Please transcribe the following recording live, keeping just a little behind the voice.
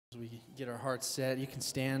As we get our hearts set, you can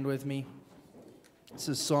stand with me. This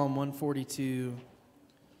is Psalm 142.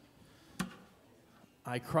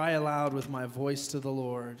 I cry aloud with my voice to the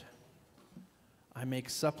Lord. I make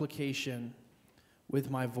supplication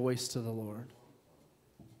with my voice to the Lord.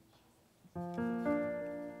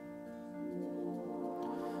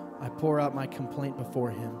 I pour out my complaint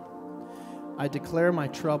before him. I declare my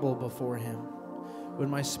trouble before him. When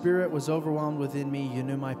my spirit was overwhelmed within me, you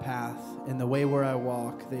knew my path. In the way where I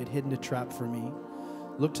walk, they had hidden a trap for me.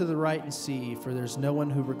 Look to the right and see, for there's no one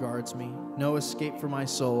who regards me. No escape for my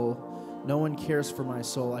soul. No one cares for my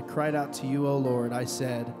soul. I cried out to you, O Lord. I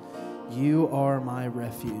said, you are my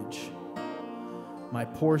refuge, my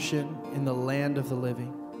portion in the land of the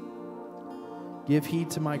living. Give heed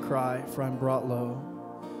to my cry, for I'm brought low.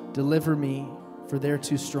 Deliver me, for they're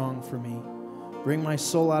too strong for me. Bring my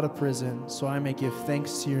soul out of prison, so I may give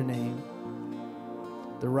thanks to your name.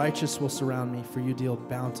 The righteous will surround me, for you deal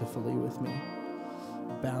bountifully with me.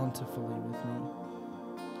 Bountifully with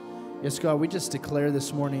me. Yes, God, we just declare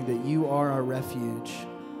this morning that you are our refuge.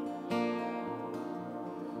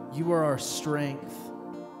 You are our strength.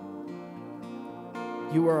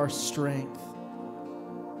 You are our strength.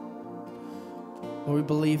 Lord, we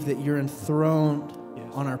believe that you're enthroned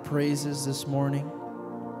on our praises this morning.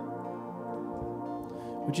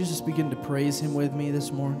 Would you just begin to praise him with me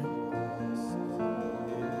this morning?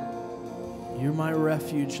 You're my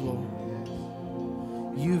refuge, Lord.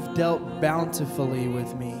 You've dealt bountifully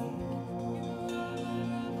with me.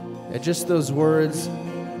 And just those words,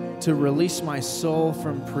 to release my soul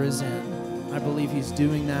from prison. I believe he's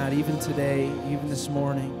doing that even today, even this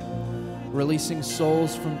morning. Releasing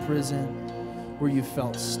souls from prison where you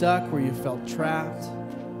felt stuck, where you felt trapped.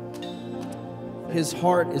 His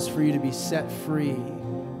heart is for you to be set free.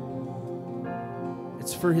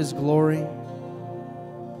 It's for his glory.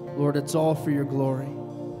 Lord, it's all for your glory.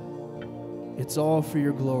 It's all for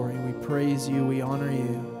your glory. We praise you. We honor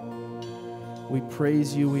you. We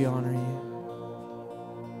praise you. We honor you.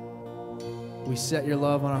 We set your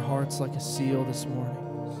love on our hearts like a seal this morning.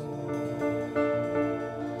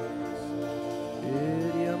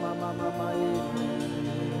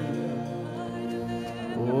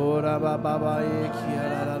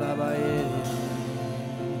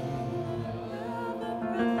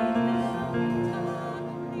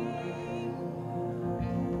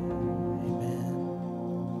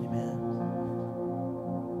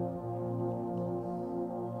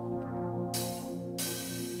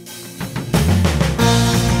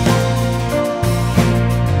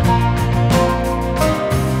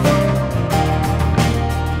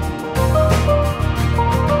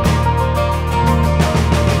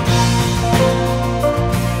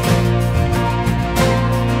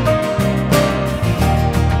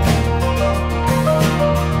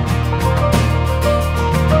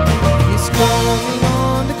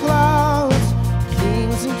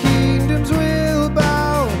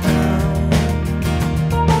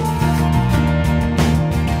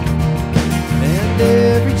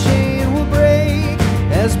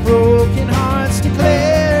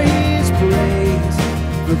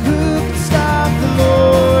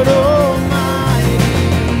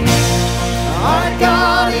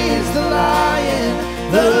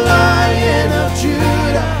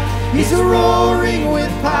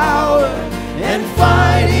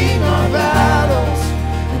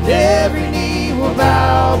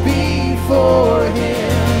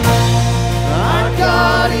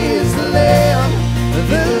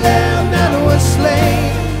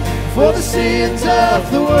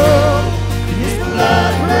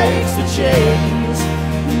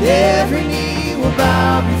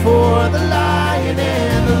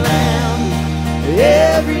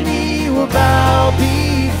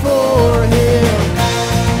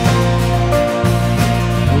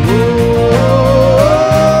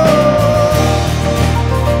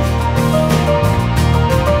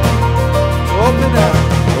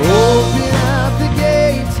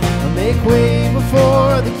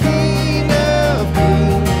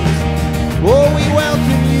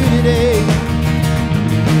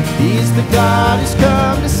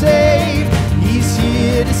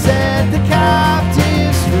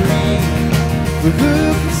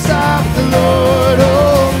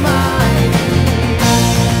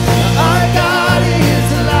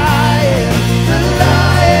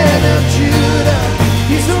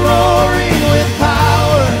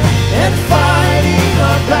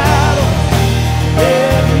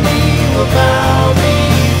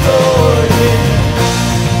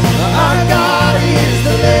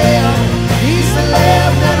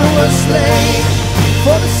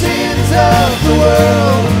 For the sins of the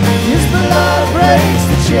world, his blood breaks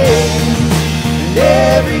the chains.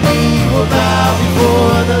 knee will bow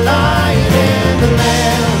before the Lion and the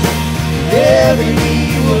Lamb. Every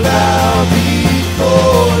knee will bow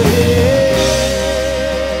before Him.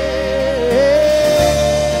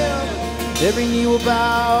 Every knee will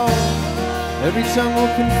bow, every tongue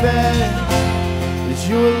will confess that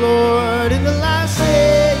You are Lord in the last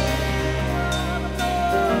day.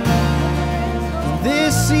 In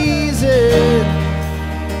this season,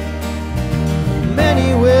 many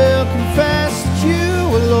will confess that You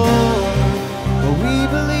are Lord, but we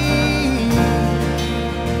believe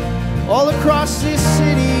all across this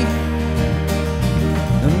city,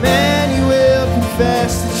 many will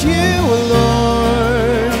confess that You are Lord.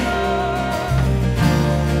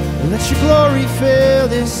 Let Your glory fill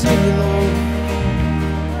this city, Lord,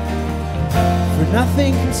 for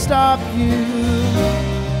nothing can stop You.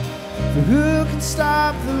 For who can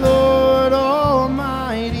stop the Lord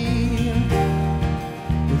Almighty?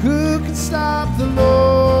 For who can stop the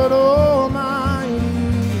Lord Almighty?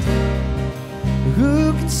 For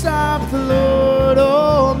who can stop the Lord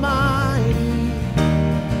Almighty?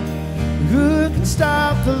 For who can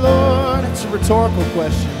stop the Lord? It's a rhetorical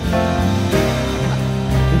question.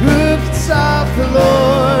 For who can stop the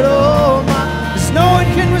Lord Almighty? Because no one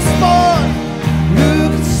can respond. Who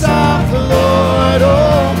can stop the Lord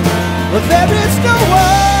Almighty? Well, there is no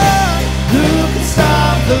one who can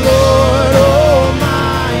stop the Lord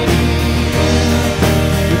Almighty.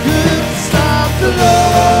 Who can stop the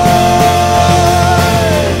Lord?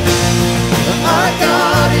 Our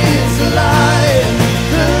God is alive,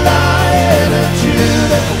 the Lion of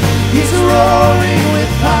Judah. He's roaring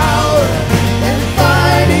with power and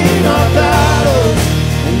fighting our battles,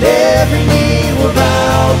 and every knee will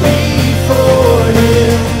bow before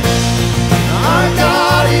Him. Our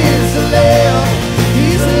God is the Lamb,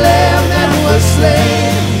 He's the Lamb that was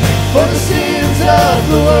slain for the sins of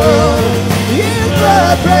the world. His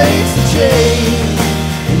blood breaks the chains,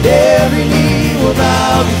 and every knee will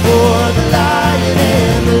bow before the Lion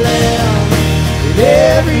and the Lamb, and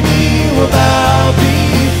every knee will bow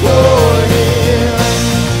before Him.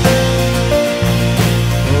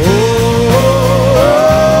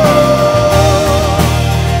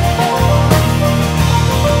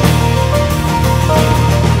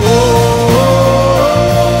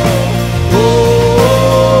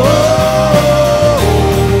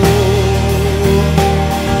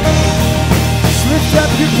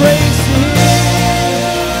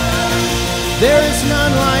 There is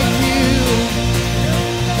none like You.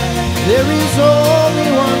 There is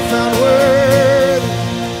only one found worthy.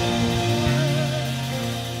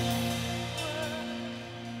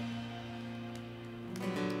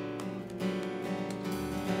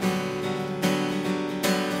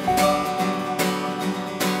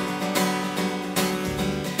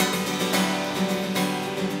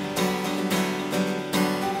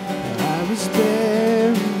 I was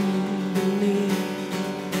buried beneath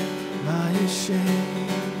my shame.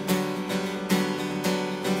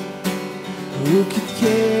 Who could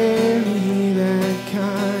carry that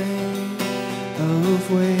kind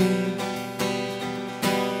of weight?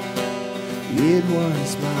 It was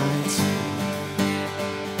my turn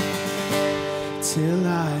till I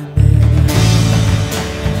met You.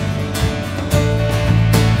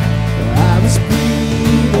 I was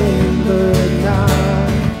breathing but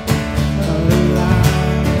not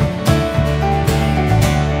alive.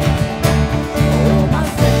 All my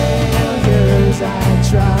failures I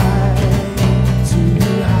tried to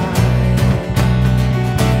hide.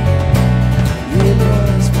 It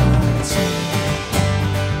was my turn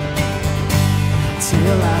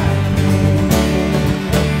till I knew.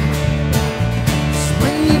 'Cause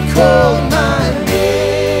when You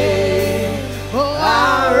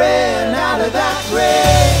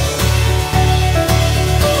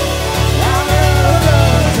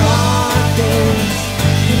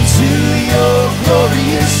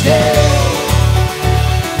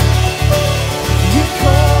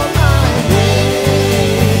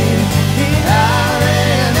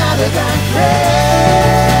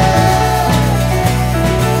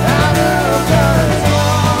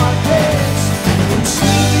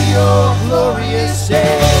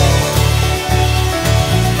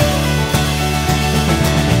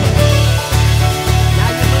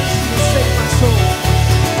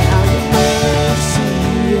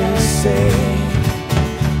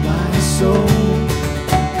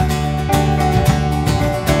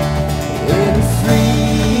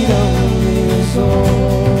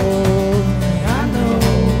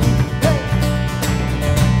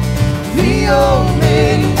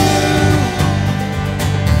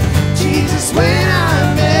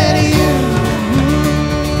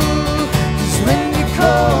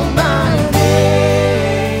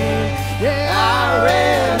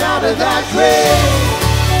of that grave.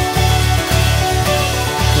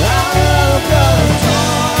 Out of the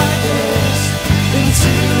darkness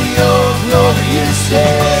into your glorious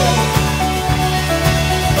day.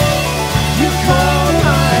 You called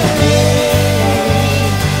my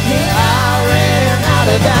name, yeah, I ran out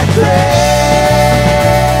of that grave.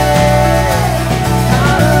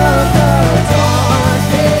 Out of the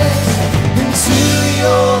darkness into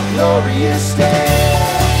your glorious day.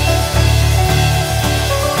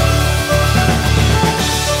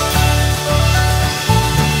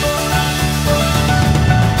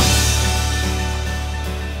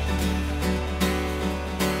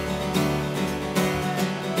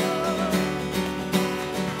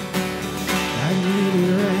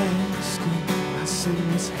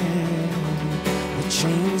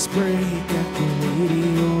 Break at the weight of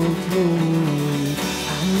your glory.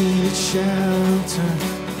 I needed shelter,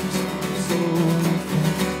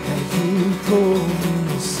 that you called me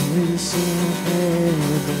a citizen of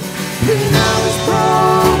heaven. When I was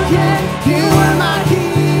broken, you were my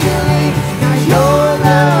healing. Now your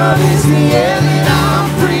love is the air that I'm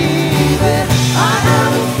breathing. I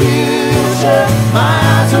have a future, my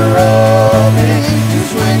eyes are open,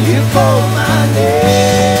 'cause when you call my name,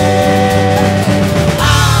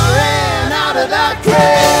 that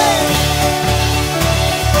grave.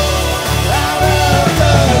 Out of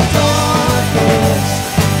the darkness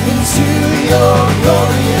into your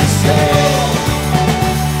glorious day.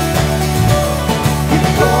 You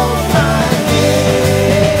called my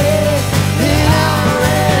name, and I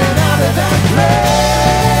ran out of that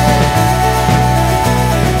grave.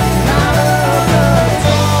 Out of the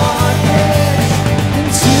darkness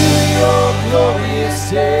into your glorious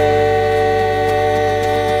day.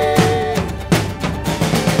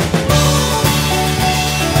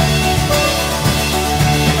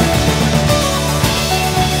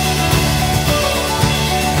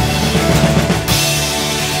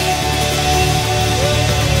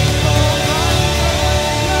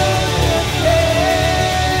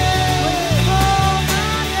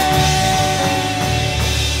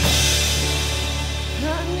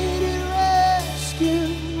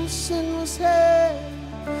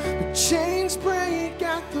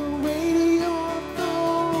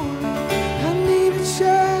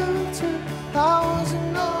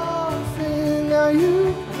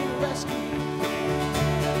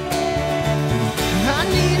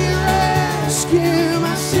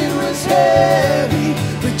 Heavy,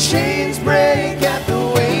 but chains break at the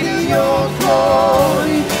weight of your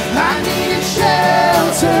glory. I needed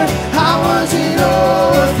shelter, I was an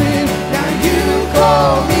orphan. Now you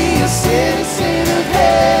call me a citizen of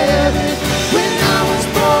heaven. When I was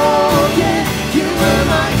broken, you were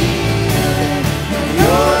my healing. Now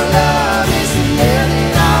your love is the air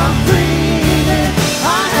that I'm breathing.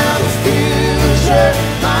 I have a future,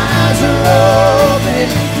 my eyes are open,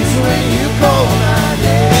 'cause when you call my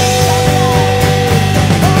name,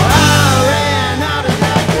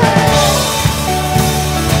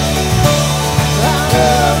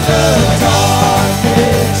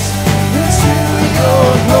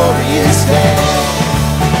 glorious day.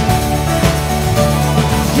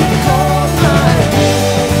 You called my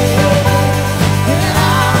name, and I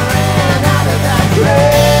ran out of that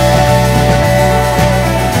grave.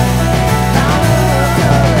 Out of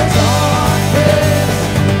the darkness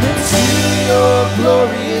into your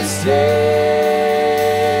glorious day.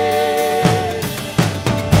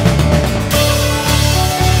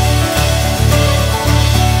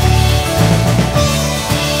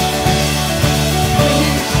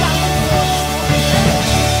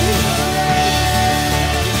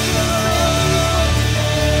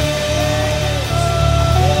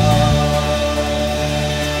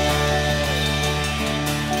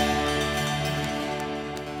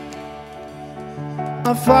 I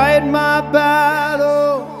fight my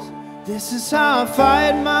battles. This is how I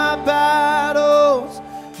fight my battles.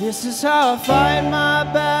 This is how I fight my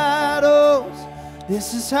battles.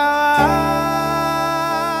 This is how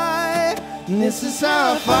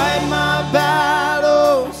I fight my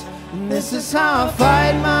battles. This is how I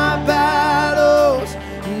fight my battles.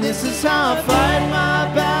 This is how I fight my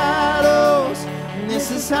battles.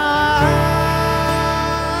 This is how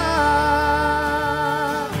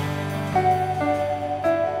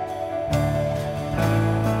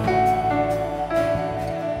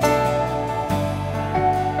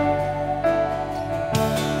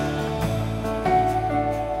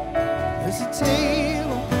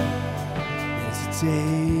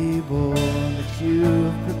table that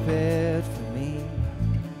you've prepared for me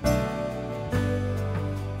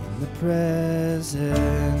in the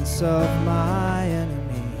presence of my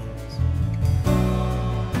enemies.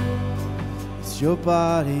 It's your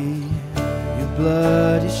body, your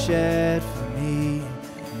blood is shed for me.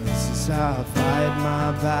 And this is how I fight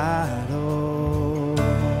my battle.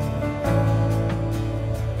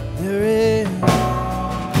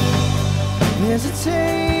 There's a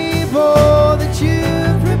table that you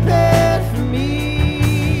prepared for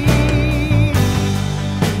me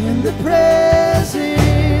in the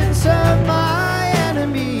presence of my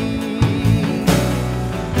enemy.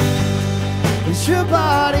 It's your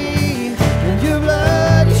body and your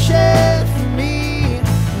blood you shed for me.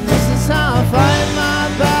 And this is how I fight my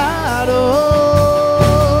battle.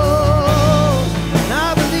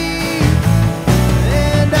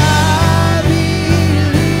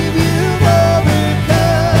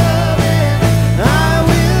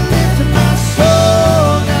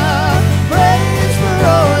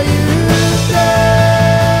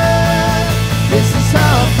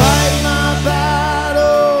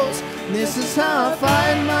 This is how I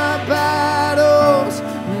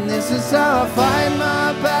fight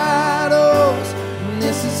my battles.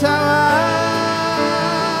 This is how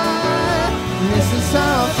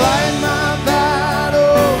I fight my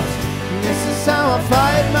battles. This is how I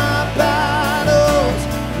fight my battles.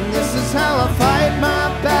 This is how I fight my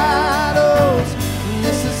battles.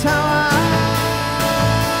 This is how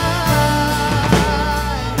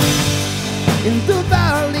in the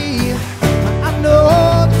valley, I know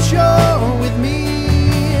that you're with me.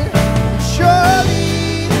 Surely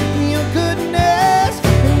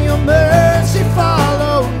mercy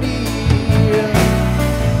follow me.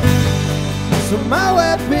 So my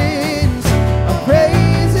weapons are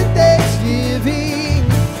praise and thanksgiving.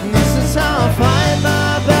 And this is how I fight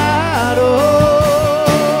my battle.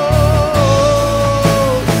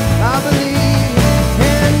 I believe,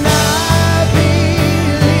 and I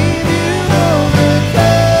believe you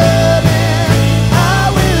overcome. I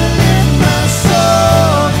will lift my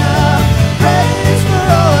song of praise for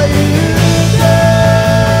all you've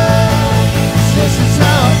done. This is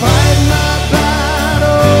how I fight my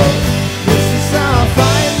battles. This is how I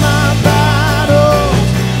fight my battles.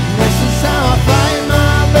 This is how I fight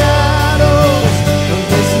my battles.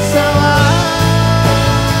 This is how I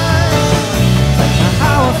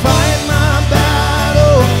fight my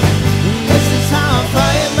battle. This is how I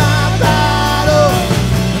fight my battle.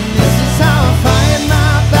 This is how I fight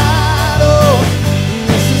my battle.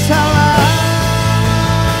 This is how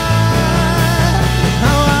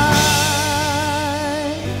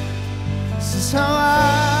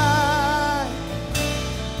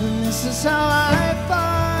this is how I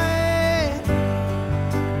fight.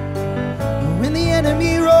 When the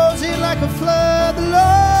enemy rolls in like a flood, the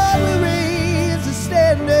Lord will raise a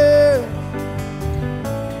standard.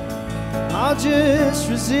 I'll just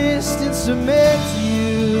resist and submit to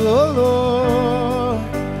you, oh Lord.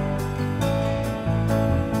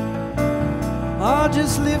 I'll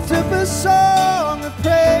just lift up a song of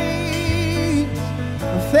praise,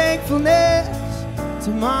 of thankfulness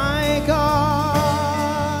to my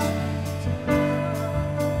God.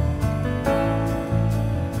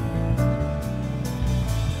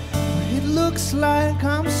 It looks like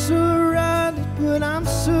I'm surrounded, but I'm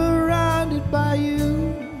surrounded by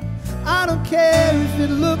you. I don't care if it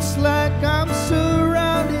looks like I'm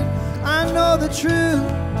surrounded, I know the truth.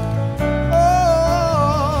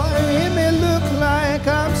 Oh, it may look like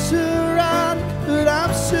I'm surrounded, but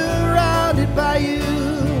I'm surrounded by you.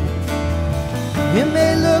 It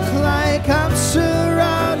may look like I'm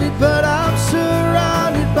surrounded, but I'm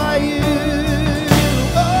surrounded by you.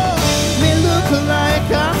 Oh, it may look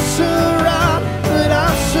like I'm surrounded, but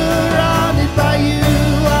I'm surrounded by you.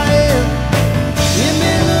 I am. It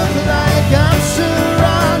may look like I'm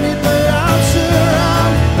surrounded, but I'm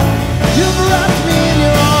surrounded. You've wrapped me in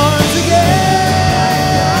your arms.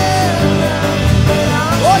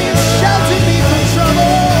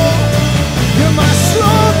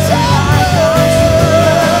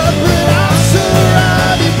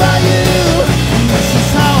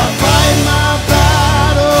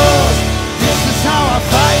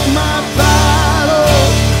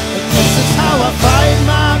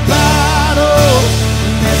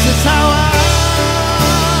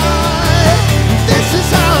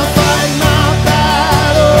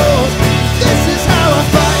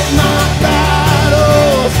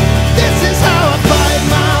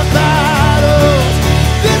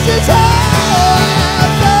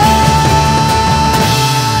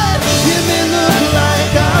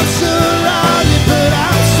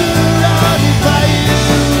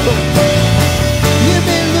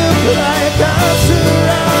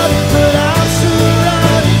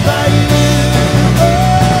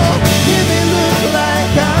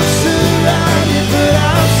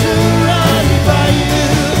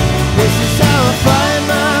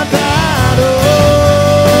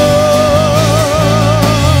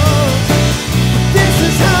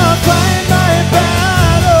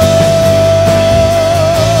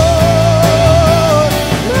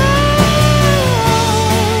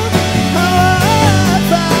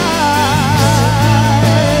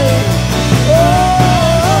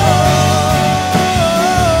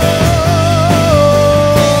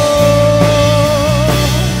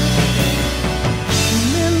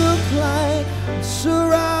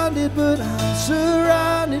 surrounded, but I'm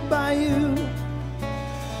surrounded by you.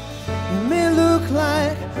 It may look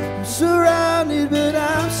like I'm surrounded, but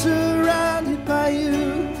I'm surrounded by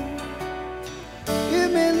you.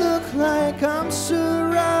 It may look like I'm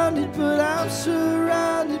surrounded, but I'm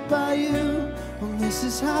surrounded by you. Well, this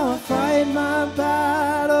is how I fight my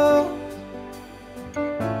battle.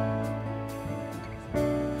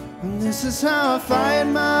 And this is how I fight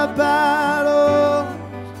my battle.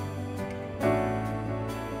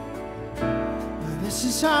 This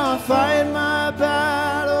is how I fight my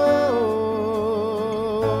battle.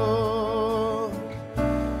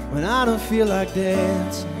 When I don't feel like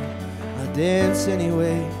dancing, I dance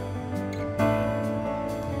anyway.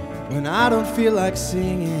 When I don't feel like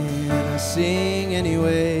singing, I sing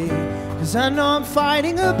anyway. 'Cause I know I'm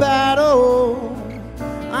fighting a battle.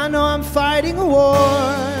 I know I'm fighting a war.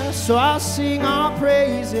 So I'll sing, I'll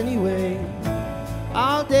praise anyway.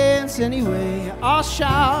 I'll dance anyway. I'll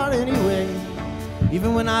shout anyway.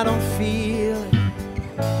 Even when I don't feel it.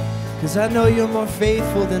 'Cause I know you're more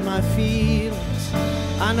faithful than my feelings.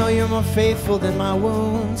 I know you're more faithful than my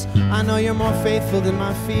wounds. I know you're more faithful than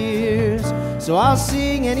my fears. So I'll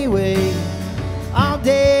sing anyway. I'll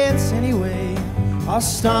dance anyway. I'll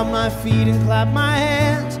stomp my feet and clap my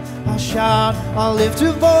hands. I'll shout, I'll lift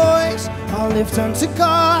a voice. I'll lift unto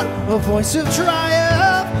God a voice of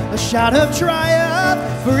triumph, a shout of triumph.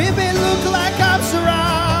 For it may look like I'm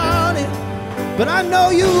surrounded, but I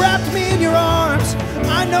know you wrapped me in your arms.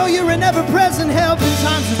 I know you're an ever-present help in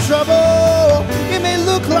times of trouble. It may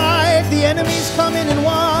look like the enemy's coming and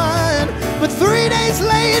won, but 3 days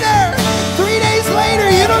later,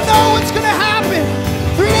 you don't know what's gonna happen.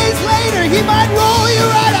 3 days later, he might roll you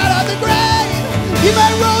right out of the grave. He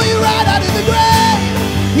might roll you right out of the grave.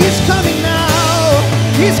 He's coming now.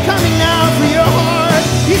 He's coming now for your heart.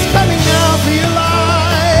 He's coming now for your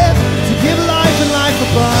life. To give life and life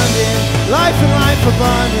abundant. Life and life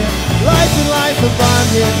abundant. Life and life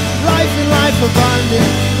abundant. Life and life abundant.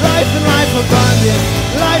 Life and life abundant.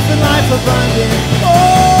 Life and life abundant.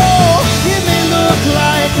 Oh, it may look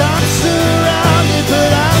like I'm surrounded,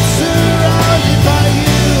 but I'm surrounded by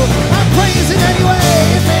you. I'm praising anyway.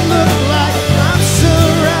 It may look like I'm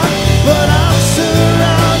surrounded, but I'm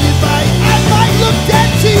surrounded by you. I might look dead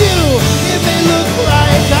to you. It may look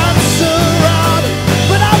like I'm surrounded,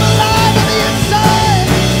 but I'm alive on the inside.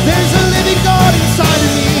 There's a living God inside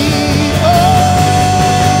of me. Oh,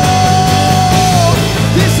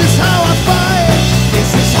 this is how I fight.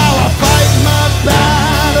 This is how I fight my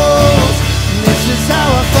battles. This is how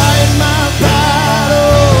I fight my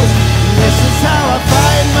battles. This is how I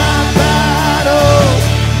fight my battles.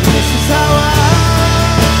 This is how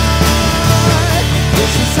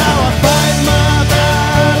I fight my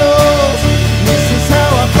battles. This is how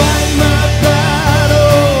I fight my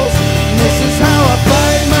battles. This is how I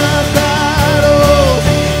fight my battles.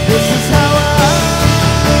 This is how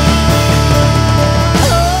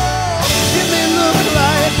it may look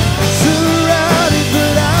like I'm surrounded,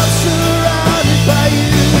 but I'm surrounded by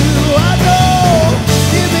you. I know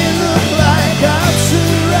it may look like I'm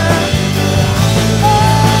surrounded. Oh,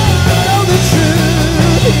 I know the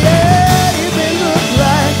truth, yeah. It may look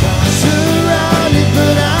like I'm surrounded,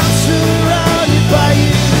 but I'm surrounded by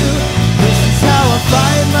you. This is how I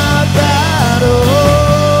fight my battle.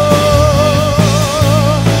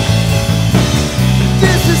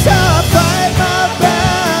 This is how I fight my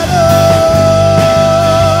battle.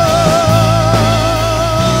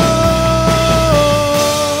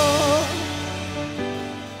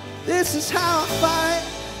 This is how I fight.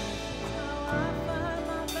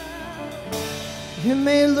 It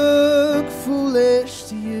may look foolish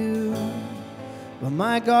to you, but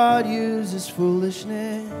my God uses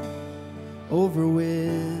foolishness over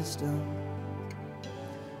wisdom.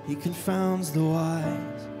 He confounds the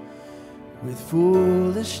wise with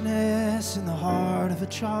foolishness in the heart of a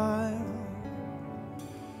child.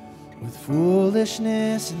 With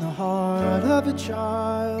foolishness in the heart of a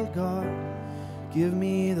child, God, give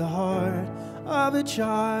me the heart of a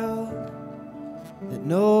child that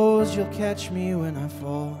knows you'll catch me when I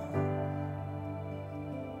fall,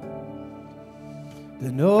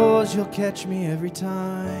 that knows you'll catch me every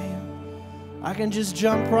time. I can just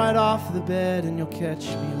jump right off the bed and you'll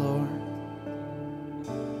catch me, Lord.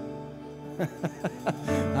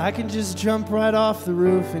 I can just jump right off the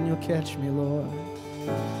roof and you'll catch me, Lord.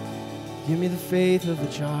 Give me the faith of a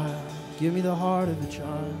child. Give me the heart of a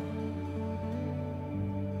child.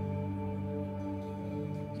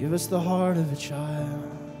 Give us the heart of a child.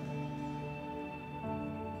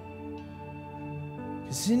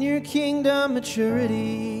 'Cause in your kingdom,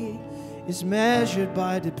 maturity is measured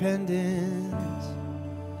by dependence.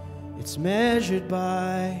 It's measured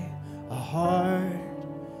by a heart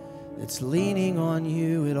that's leaning on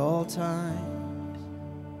you at all times.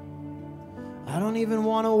 I don't even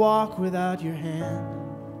want to walk without your hand.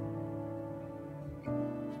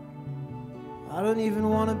 I don't even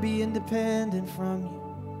want to be independent from you.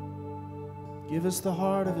 Give us the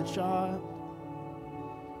heart of a child.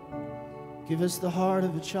 Give us the heart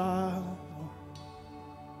of a child.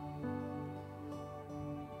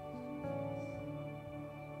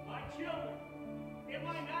 My children, am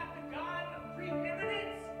I not the God of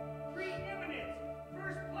preeminence? Preeminence,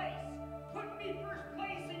 first place. Put me first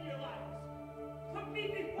place in your lives. Put me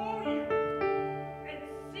before you. And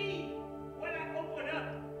see when I open up.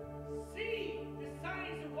 See the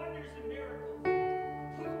signs and wonders and miracles.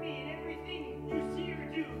 Put me in everything you see or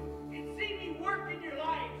do. And see me work in your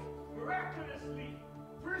lives miraculously.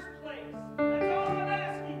 First place. That's all I'm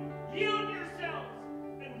asking. Yield yourselves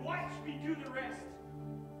and watch me do the rest.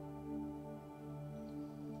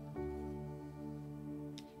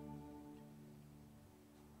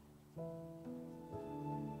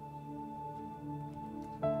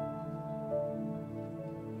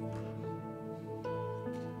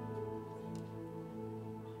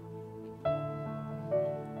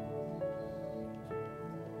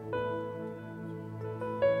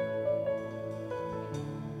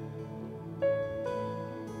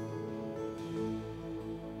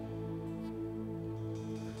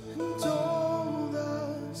 And all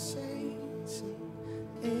the saints and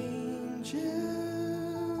angels,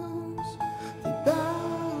 they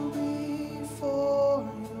bow before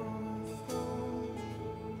your throne.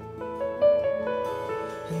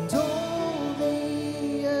 And all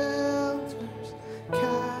the elders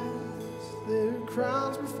cast their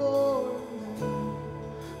crowns before the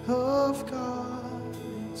Lamb of God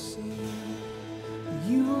and sing,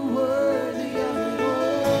 you are worthy of it all.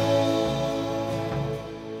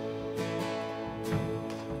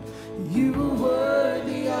 You are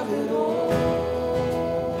worthy of it all.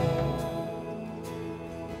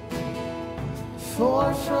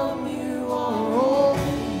 For from you are all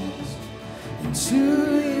things, and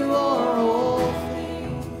to you are all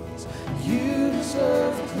things. You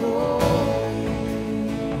deserve the glory.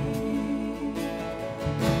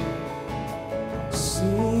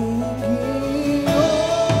 Singing,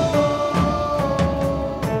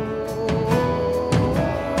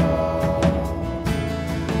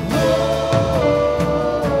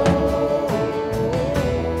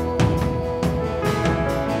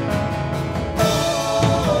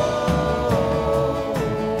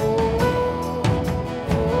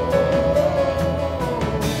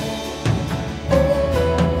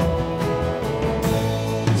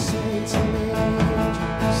 saints and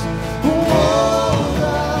angels, all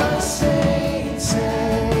the saints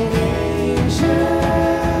and angels,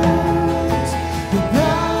 who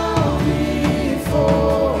bow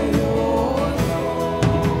before your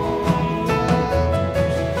throne.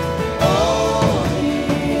 All the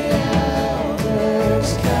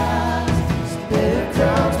elders cast their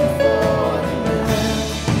crowns before the Lamb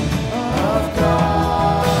of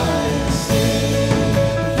God and sing,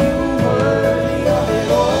 you are worthy of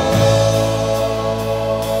it all.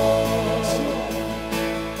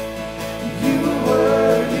 You are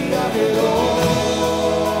worthy of it all.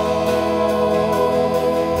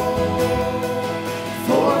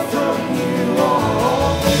 For from you are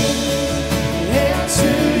all things, and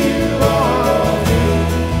to you are all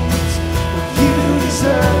things. You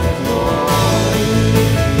deserve the glory.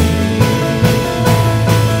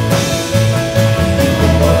 You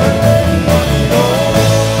are worthy of it all.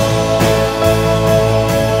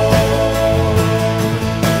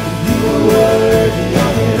 You are worthy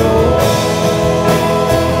of it all.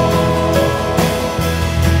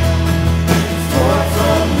 For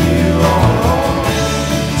from you are all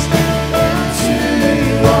things, and to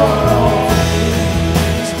you are all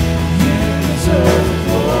things. You deserve the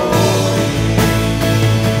glory.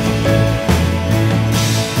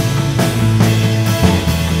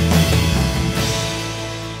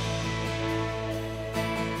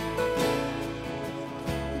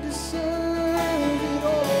 You deserve it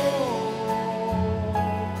all.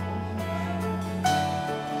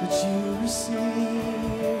 But you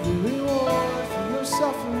receive the reward for your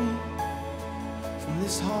suffering from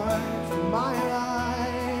this heart, from my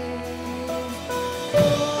life.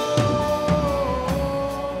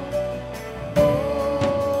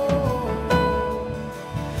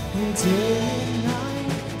 And day and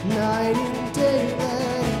night, night and day,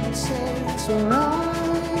 let incense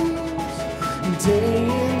arise. And day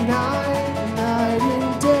and night, night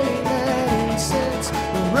and day, let incense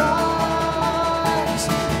arise.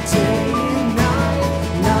 Day and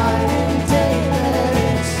night, night and day, let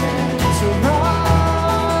incense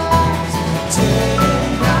arise.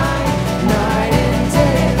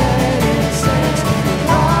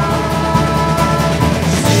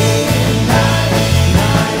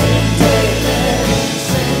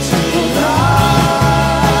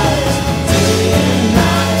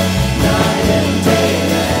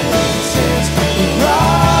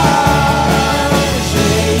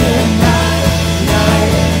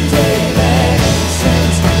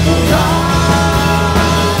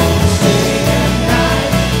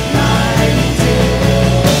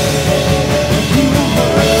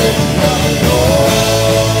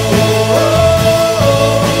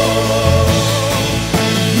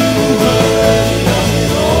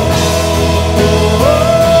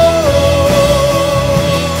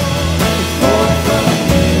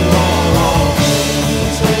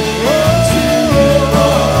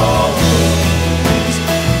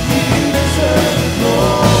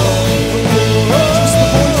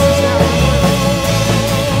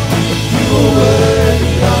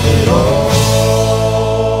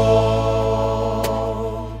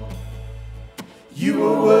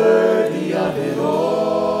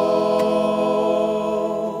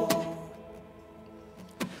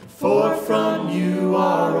 For from you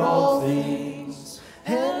are all things,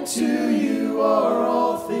 and to you are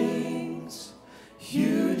all things.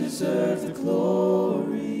 You deserve the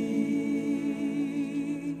glory.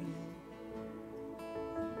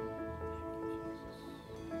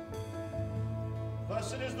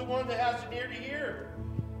 Blessed is the one that has an ear to hear,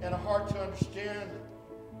 and a heart to understand,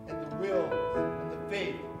 and the will and the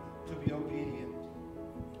faith to be obedient.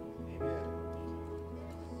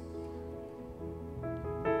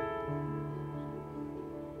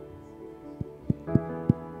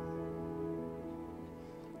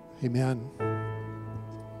 Amen.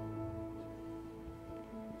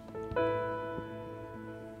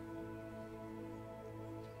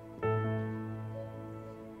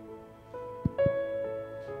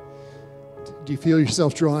 Do you feel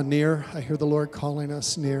yourself drawing near? I hear the Lord calling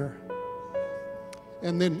us near.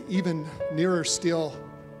 And then even nearer still,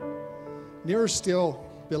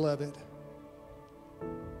 beloved.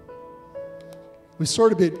 We've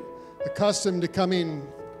sort of been accustomed to coming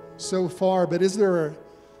so far, but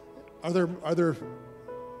are there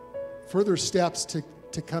further steps to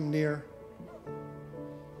come near?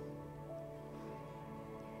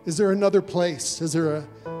 Is there another place? Is there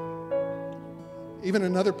even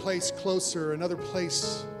another place closer, another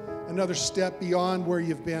place, another step beyond where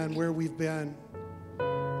you've been, where we've been?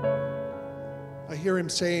 I hear him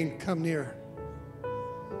saying, come near.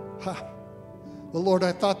 Ha. Well, Lord,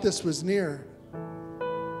 I thought this was near.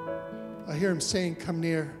 I hear him saying, come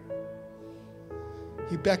near.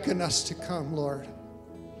 He beckoned us to come, Lord.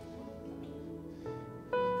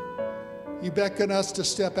 You beckon us to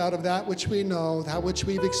step out of that which we know, that which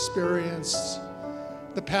we've experienced,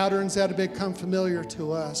 the patterns that have become familiar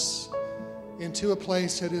to us, into a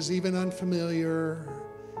place that is even unfamiliar.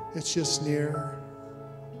 It's just near.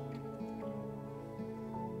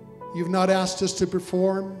 You've not asked us to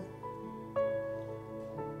perform.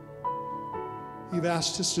 You've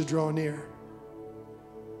asked us to draw near.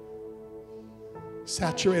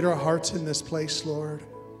 Saturate our hearts in this place, Lord.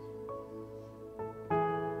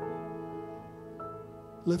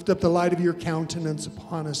 Lift up the light of your countenance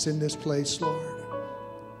upon us in this place, Lord.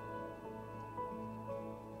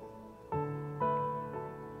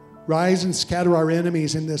 Rise and scatter our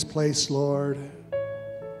enemies in this place, Lord.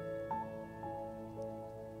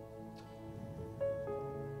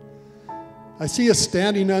 I see us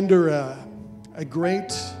standing under a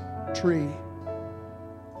great tree,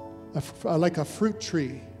 like a fruit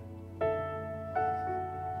tree.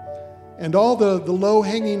 And all the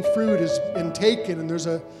low-hanging fruit has been taken, and there's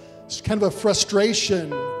kind of a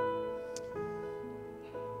frustration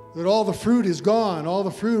that all the fruit is gone. All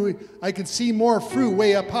the fruit, I can see more fruit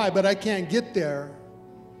way up high, but I can't get there.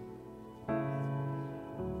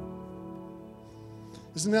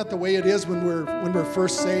 Isn't that the way it is when we're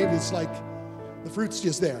first saved? It's like the fruit's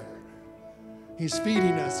just there. He's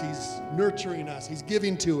feeding us. He's nurturing us. He's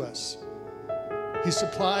giving to us. He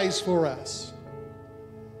supplies for us.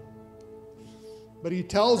 But he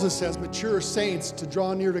tells us as mature saints to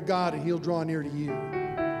draw near to God, and he'll draw near to you.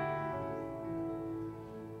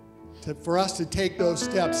 For us to take those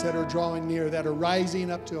steps that are drawing near, that are rising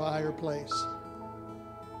up to a higher place.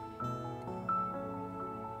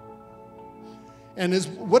 And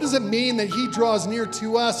what does it mean that he draws near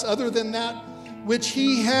to us other than that which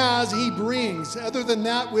he has, he brings, other than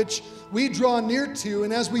that which we draw near to?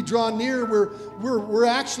 And as we draw near, we're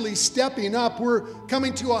actually stepping up. We're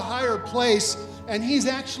coming to a higher place, and he's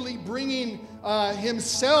actually bringing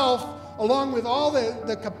himself along with all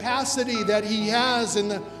the capacity that he has and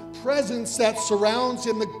the presence that surrounds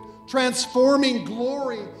him, the transforming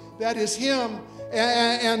glory that is him,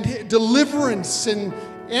 and deliverance and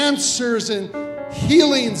answers and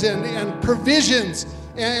healings and provisions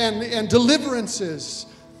and deliverances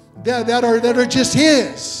that are just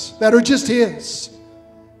his,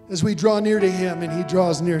 as we draw near to him and he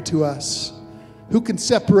draws near to us. Who can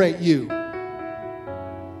separate you?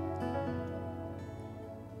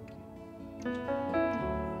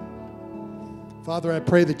 Father, I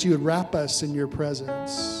pray that you would wrap us in your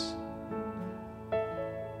presence.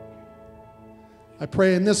 I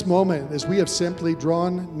pray in this moment, as we have simply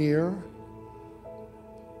drawn near,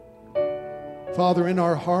 Father, in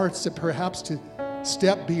our hearts, that perhaps to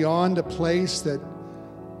step beyond a place that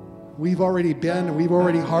we've already been and we've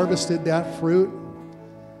already harvested that fruit.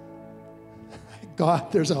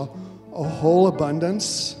 God, there's a whole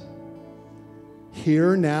abundance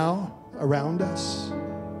here now around us.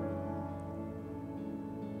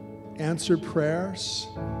 Answered prayers,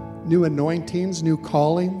 new anointings, new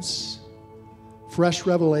callings, fresh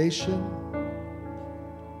revelation,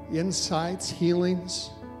 insights, healings,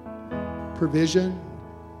 provision.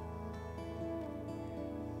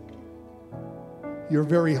 your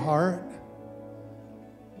very heart.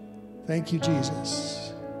 Thank you,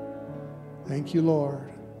 Jesus. Thank you,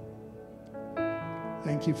 Lord.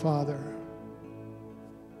 Thank you, Father.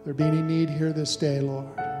 There be any need here this day, Lord.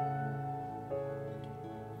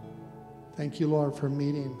 Thank you, Lord, for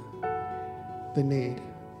meeting the need,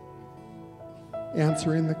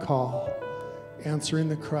 answering the call, answering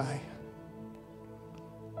the cry.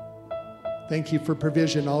 Thank you for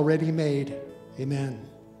provision already made. Amen.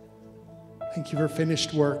 Thank you for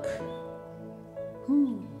finished work.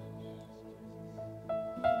 Whew.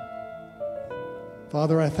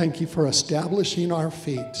 Father, I thank you for establishing our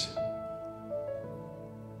feet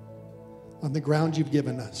on the ground you've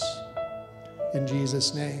given us. In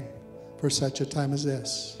Jesus' name, for such a time as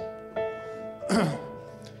this.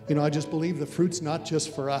 I just believe the fruit's not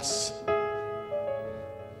just for us.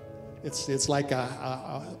 It's like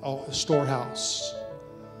a storehouse,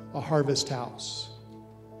 a harvest house.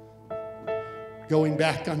 Going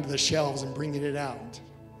back onto the shelves and bringing it out.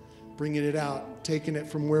 Bringing it out, taking it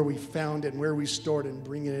from where we found it and where we stored it and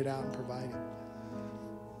bringing it out and providing.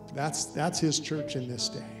 That's his church in this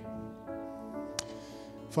day.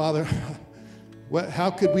 Father, how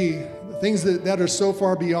could we, things that are so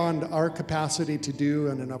far beyond our capacity to do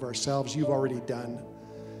in and of ourselves, you've already done.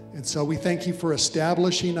 And so we thank you for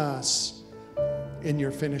establishing us in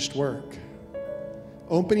your finished work.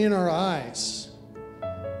 Opening our eyes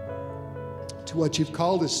to what you've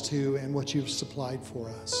called us to and what you've supplied for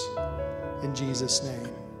us. In Jesus' name.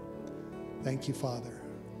 Thank you, Father.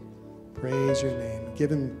 Praise your name. Give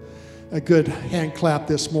him a good hand clap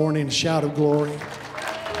this morning, a shout of glory.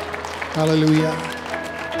 Hallelujah.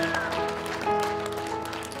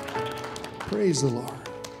 Praise the Lord.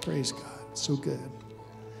 Praise God. So good.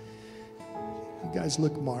 You guys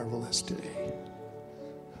look marvelous today.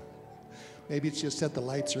 Maybe it's just that the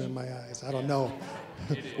lights are in my eyes. I don't know.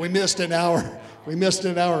 We missed an hour. We missed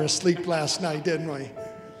an hour of sleep last night, didn't we?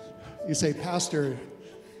 You say, Pastor,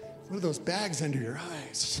 what are those bags under your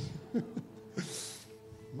eyes?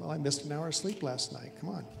 Well, I missed an hour of sleep last night. Come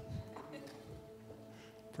on.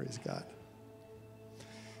 Praise God.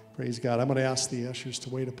 Praise God. I'm going to ask the ushers to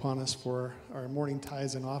wait upon us for our morning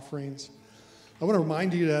tithes and offerings. I want to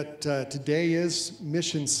remind you that today is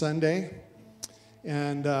Mission Sunday.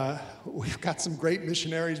 And we've got some great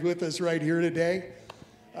missionaries with us right here today.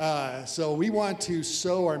 So we want to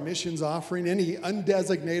sow our missions offering. Any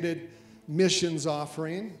undesignated missions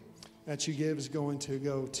offering that you give is going to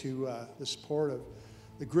go to the support of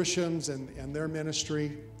the Grishams and their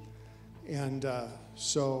ministry. And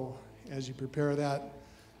so as you prepare that,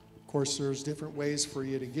 of course, there's different ways for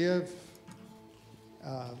you to give.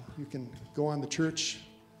 You can go on the church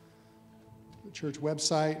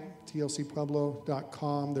website,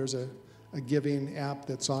 tlcpueblo.com. There's a giving app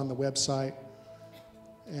that's on the website.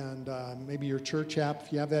 And maybe your church app,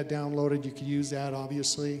 if you have that downloaded, you could use that,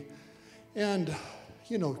 obviously. And,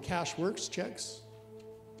 cash works, checks,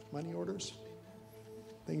 money orders,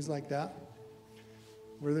 things like that.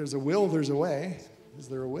 Where there's a will, there's a way. Is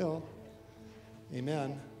there a will?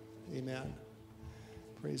 Amen. Amen.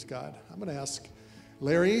 Praise God. I'm going to ask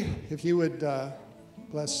Larry if you would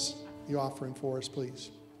bless the offering for us,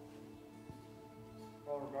 please.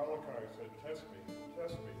 Father Malachi said, test me,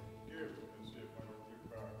 give, and see if I don't give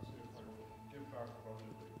back, see if I don't give back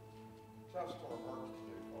abundantly. Test our hearts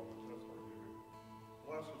today, Father, test our giving.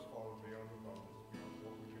 Bless us, Father, beyond abundance, beyond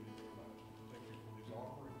what we can even imagine. Thank you for these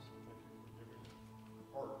offerings, thank you for giving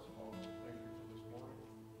hearts, Father. Thank you for this morning.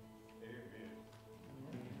 Amen.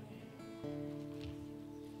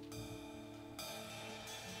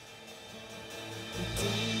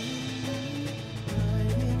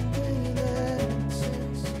 Night and day that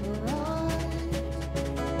sits around.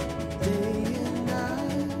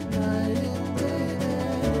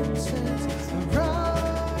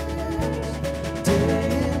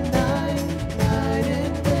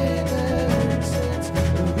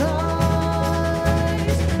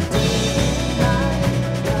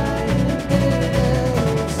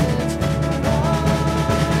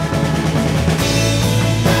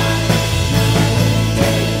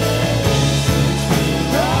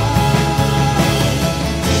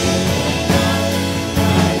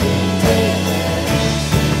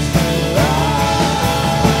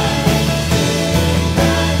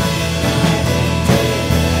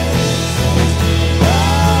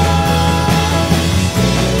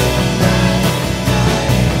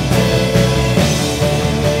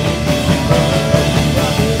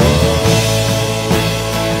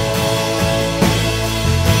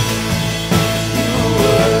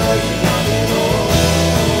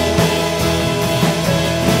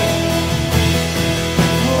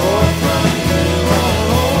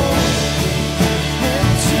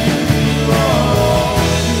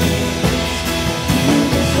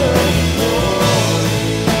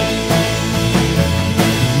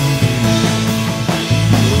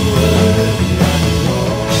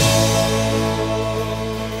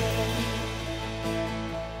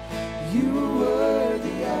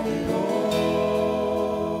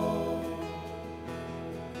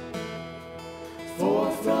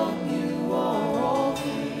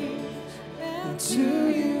 to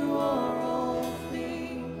you are all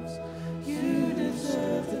things. You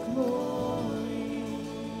deserve the glory.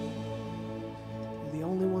 You're the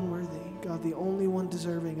only one worthy, God, the only one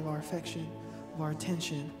deserving of our affection, of our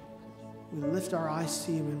attention. We lift our eyes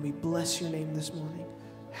to you and we bless your name this morning.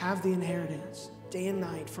 Have the inheritance day and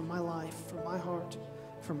night from my life, from my heart,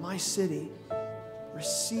 from my city.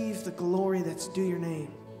 Receive the glory that's due your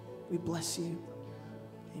name. We bless you.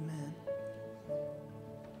 Amen.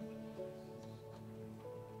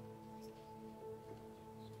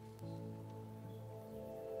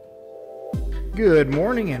 Good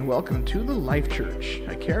morning and welcome to the Life Church,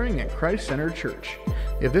 a caring and Christ-centered church.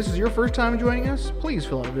 If this is your first time joining us, please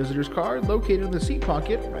fill out a visitor's card located in the seat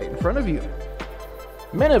pocket right in front of you.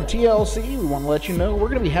 Men of TLC, we want to let you know we're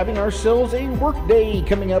going to be having ourselves a work day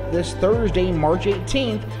coming up this Thursday, March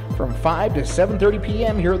 18th from 5 to 7:30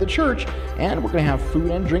 p.m. here at the church, and we're going to have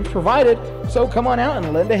food and drinks provided, so come on out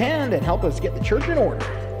and lend a hand and help us get the church in order.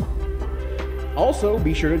 Also,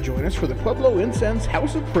 be sure to join us for the Pueblo Incense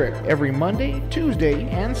House of Prayer every Monday, Tuesday,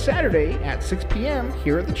 and Saturday at 6 p.m.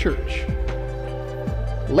 here at the church.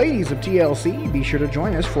 Ladies of TLC, be sure to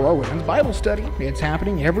join us for our Women's Bible Study. It's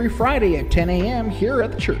happening every Friday at 10 a.m. here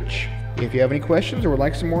at the church. If you have any questions or would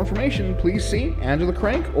like some more information, please see Angela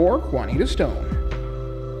Crank or Juanita Stone.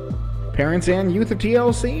 Parents and youth of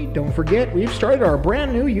TLC, don't forget we've started our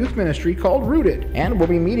brand new youth ministry called Rooted, and we'll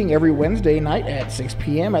be meeting every Wednesday night at 6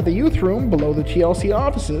 p.m. at the youth room below the TLC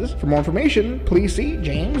offices. For more information, please see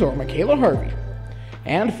James or Michaela Harvey.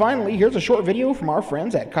 And finally, here's a short video from our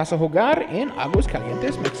friends at Casa Hogar in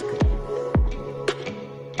Aguascalientes, Mexico.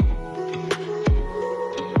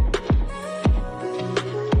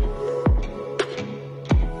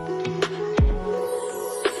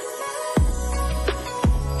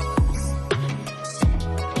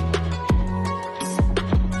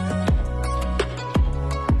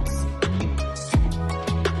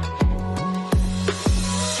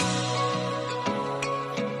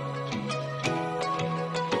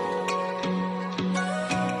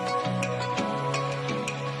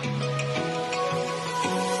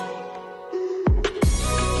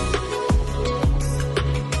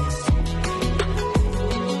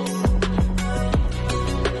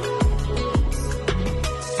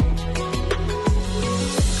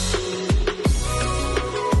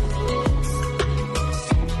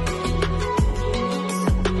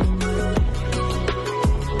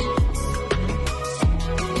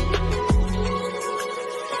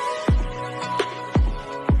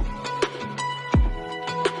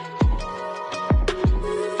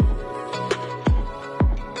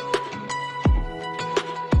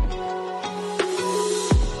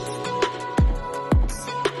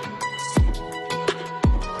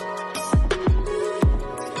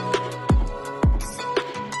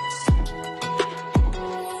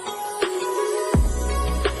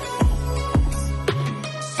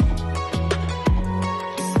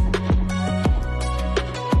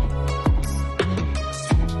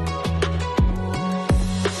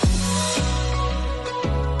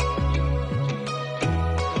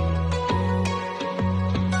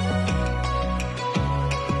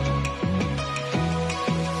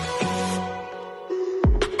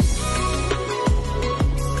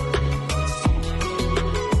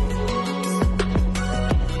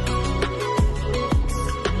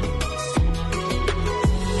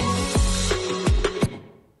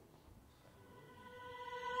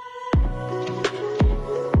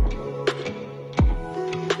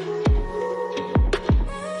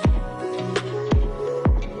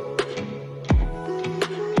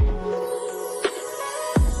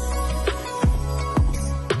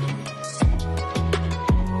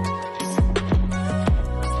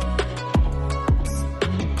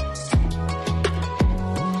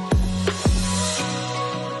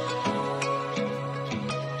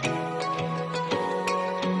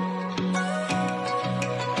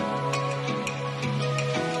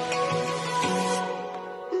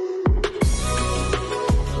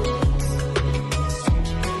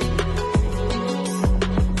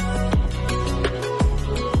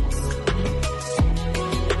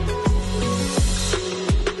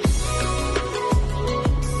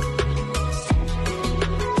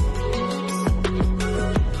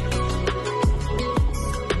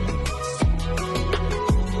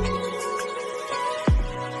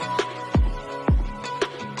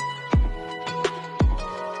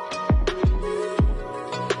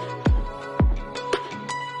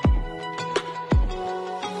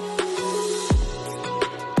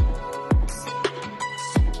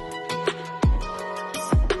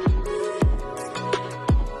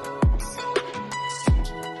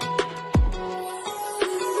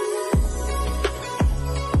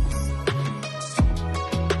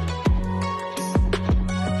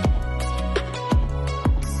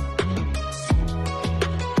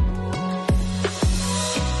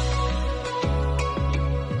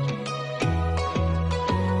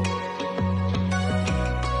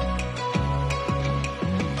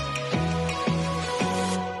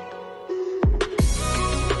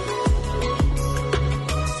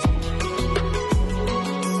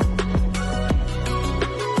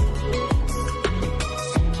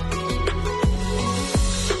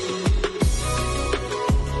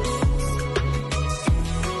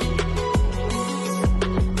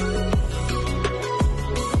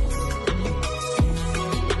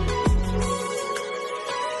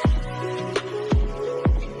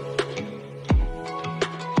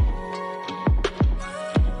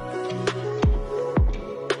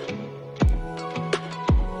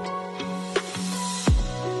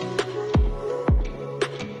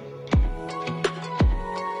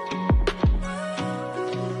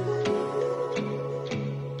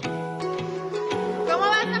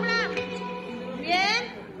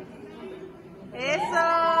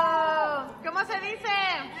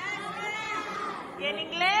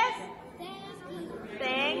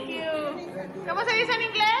 dice en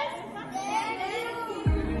inglés?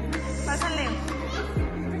 Pásale.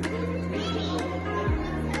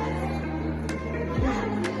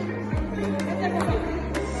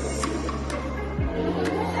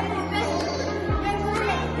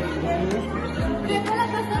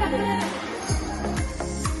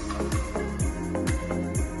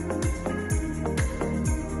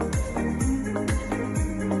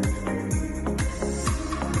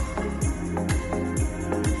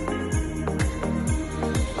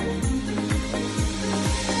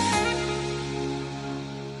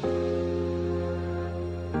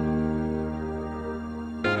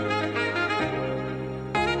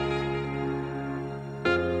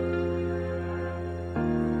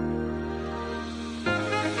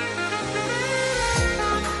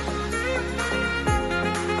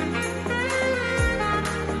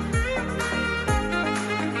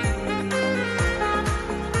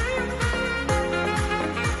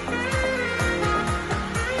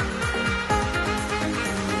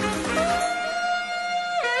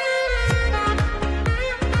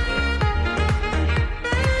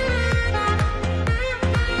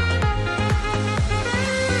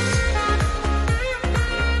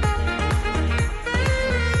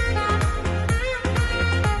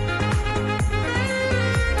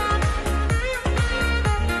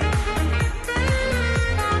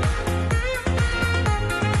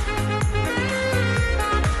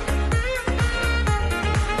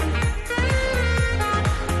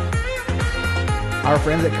 Our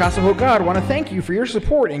friends at Casa Ho God want to thank you for your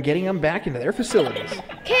support in getting them back into their facilities.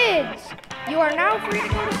 Kids, you are now free to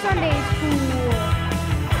go to Sunday school.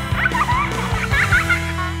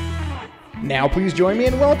 Now please join me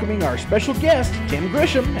in welcoming our special guest, Tim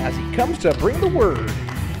Grisham, as he comes to bring the word.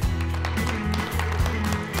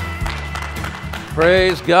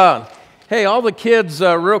 Praise God. Hey, all the kids,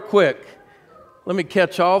 real quick, let me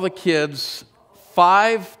catch all the kids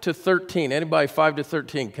 5 to 13. Anybody 5 to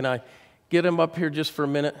 13? Can I get them up here just for a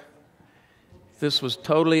minute? This was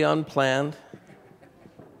totally unplanned.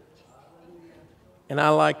 And I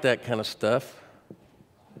like that kind of stuff.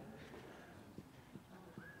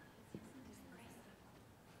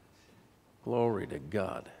 Glory to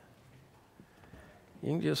God.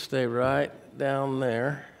 You can just stay right down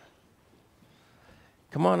there.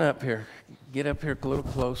 Come on up here. Get up here a little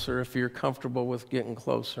closer if you're comfortable with getting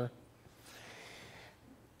closer.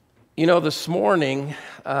 You know, this morning,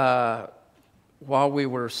 while we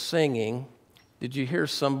were singing, did you hear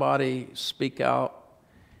somebody speak out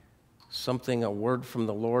something, a word from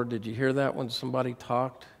the Lord? Did you hear that when somebody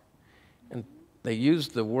talked? And they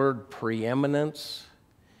used the word preeminence,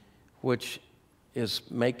 which is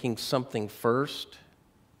making something first.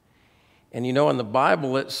 And you know, in the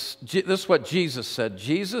Bible, this is what Jesus said.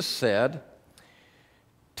 Jesus said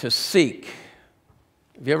to seek.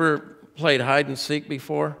 Have you ever played hide and seek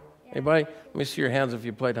before? Yeah. Anybody? Let me see your hands if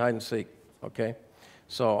you played hide and seek. Okay.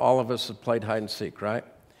 So all of us have played hide and seek, right?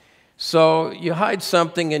 So you hide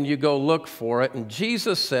something and you go look for it. And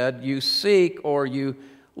Jesus said you seek or you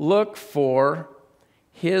look for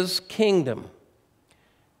His kingdom.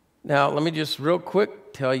 Now, let me just real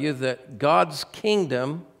quick tell you that God's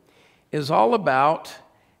kingdom is all about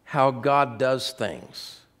how God does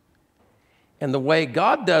things. And the way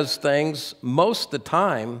God does things most of the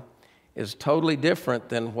time is totally different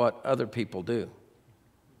than what other people do.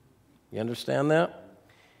 You understand that?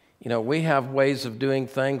 You know, we have ways of doing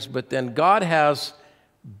things, but then God has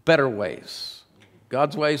better ways.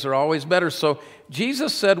 God's ways are always better. So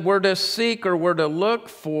Jesus said we're to seek or we're to look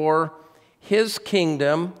for His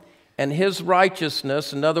kingdom and His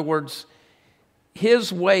righteousness. In other words,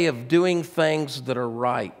 His way of doing things that are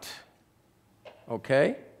right.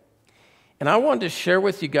 Okay? And I wanted to share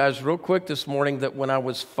with you guys real quick this morning that when I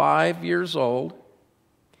was 5 years old,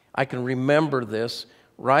 I can remember this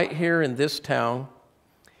right here in this town.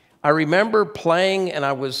 I remember playing, and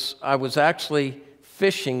I was actually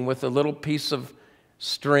fishing with a little piece of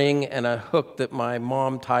string and a hook that my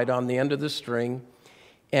mom tied on the end of the string.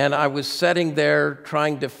 And I was sitting there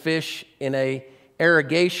trying to fish in a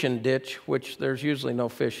irrigation ditch, which there's usually no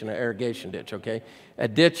fish in an irrigation ditch, okay? A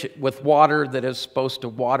ditch with water that is supposed to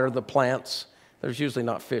water the plants. There's usually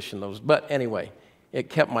not fish in those. But anyway,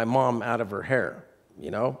 it kept my mom out of her hair,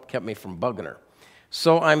 you know, kept me from bugging her.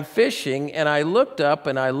 So I'm fishing, and I looked up,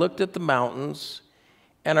 and I looked at the mountains,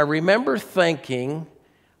 and I remember thinking,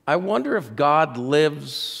 I wonder if God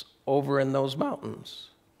lives over in those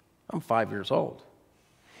mountains. I'm 5 years old.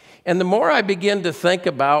 And the more I begin to think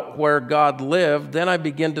about where God lived, then I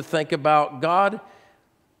begin to think about, God,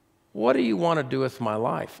 what do you want to do with my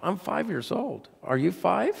life? I'm 5 years old. Are you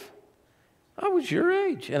 5? I was your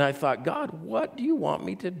age. And I thought, God, what do you want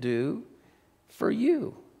me to do for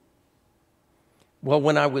you. Well,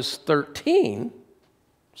 when I was 13,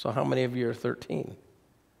 so how many of you are 13?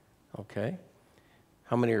 Okay.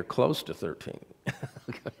 How many are close to 13?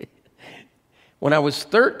 Okay. When I was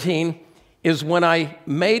 13 is when I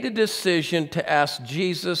made a decision to ask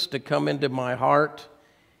Jesus to come into my heart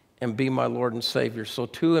and be my Lord and Savior. So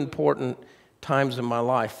 2 important times in my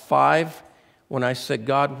life. 5, when I said,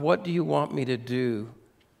 God, what do you want me to do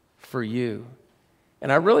for you?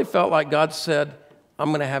 And I really felt like God said, I'm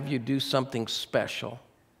going to have you do something special.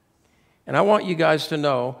 And I want you guys to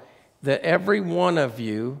know that every one of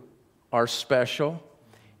you are special,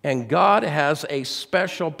 and God has a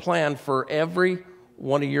special plan for every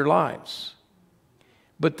one of your lives.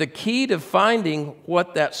 But the key to finding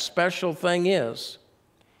what that special thing is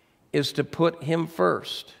to put Him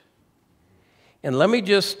first. And let me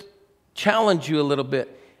just challenge you a little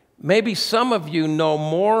bit. Maybe some of you know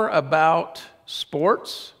more about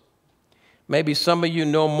sports. Maybe some of you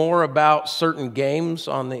know more about certain games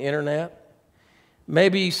on the internet.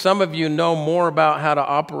 Maybe some of you know more about how to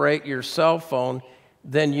operate your cell phone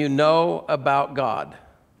than you know about God.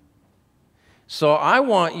 So I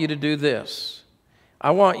want you to do this.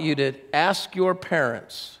 I want you to ask your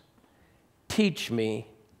parents, teach me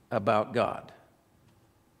about God.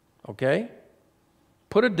 Okay?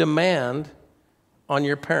 Put a demand on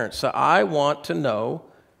your parents. So I want to know,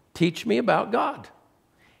 teach me about God.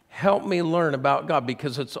 Help me learn about God,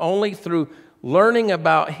 because it's only through learning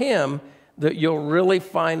about Him that you'll really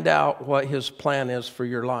find out what His plan is for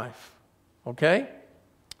your life. Okay?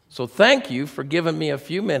 So thank you for giving me a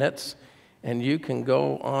few minutes, and you can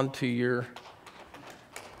go on to your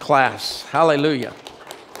class. Hallelujah.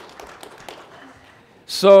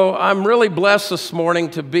 So I'm really blessed this morning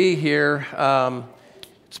to be here.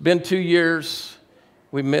 It's been 2 years.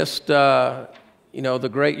 We missed, the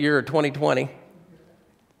great year of 2020.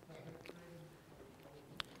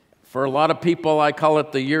 For a lot of people, I call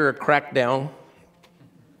it the year of crackdown.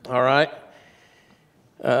 All right?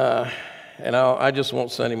 And I just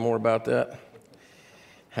won't say any more about that.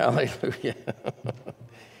 Hallelujah.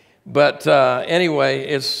 But anyway,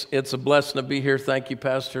 it's a blessing to be here. Thank you,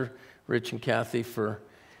 Pastor Rich and Kathy, for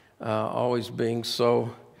always being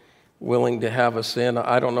so willing to have us in.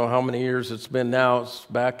 I don't know how many years it's been now. It's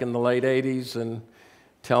back in the late 80s and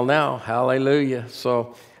till now. Hallelujah.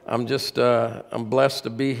 So I'm just, I'm blessed to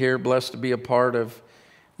be here, blessed to be a part of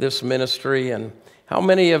this ministry. And how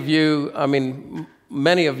many of you,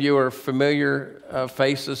 many of you are familiar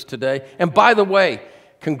faces today. And by the way,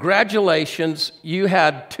 congratulations, you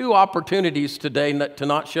had 2 opportunities today to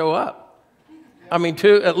not show up.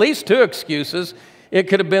 At least 2 excuses. It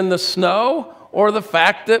could have been the snow or the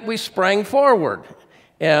fact that we sprang forward.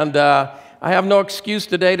 And I have no excuse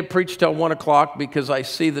today to preach till 1 o'clock because I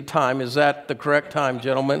see the time. Is that the correct time,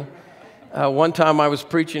 gentlemen? One time I was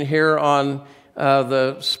preaching here on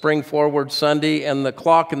the Spring Forward Sunday, and the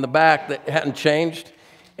clock in the back that hadn't changed.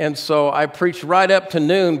 And so I preached right up to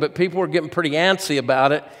noon, but people were getting pretty antsy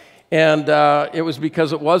about it. And it was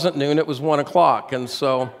because it wasn't noon, it was 1 o'clock. And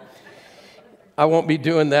so I won't be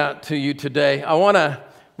doing that to you today. I want to,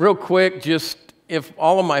 real quick, just if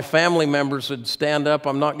all of my family members would stand up.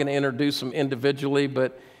 I'm not going to introduce them individually,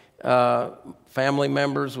 but family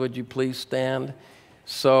members, would you please stand?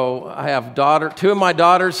 So I have 2 of my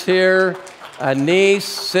daughters here, a niece,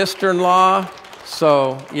 sister-in-law.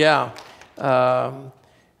 So, yeah.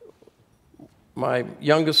 My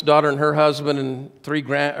youngest daughter and her husband and 2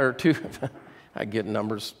 I get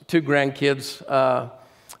numbers, 2 grandkids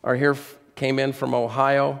are here, came in from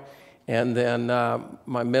Ohio. And then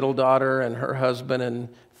my middle daughter and her husband and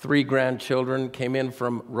 3 grandchildren came in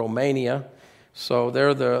from Romania. So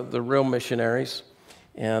they're the real missionaries.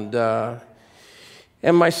 And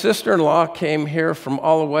my sister-in-law came here from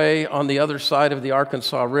all the way on the other side of the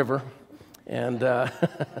Arkansas River. And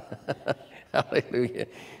hallelujah,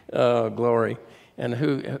 oh, glory.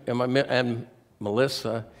 And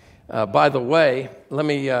Melissa. By the way, let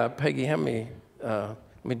me, Peggy, let me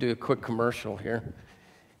do a quick commercial here.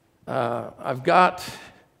 I've got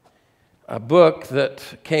a book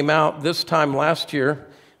that came out this time last year,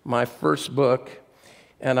 my first book,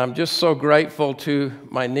 and I'm just so grateful to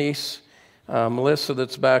my niece, Melissa,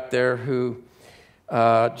 that's back there, who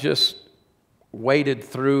just waded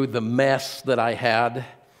through the mess that I had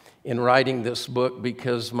in writing this book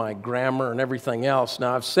because my grammar and everything else.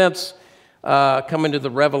 Now, I've since come into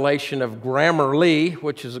the revelation of Grammarly,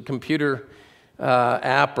 which is a computer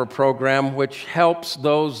app or program which helps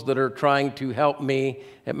those that are trying to help me.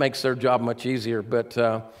 It makes their job much easier. But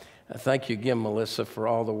thank you again, Melissa, for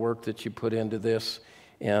all the work that you put into this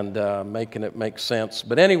and making it make sense.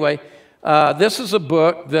 But anyway, This is a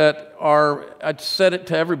book that I said it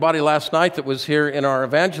to everybody last night that was here in our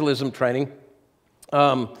evangelism training,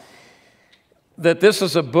 that this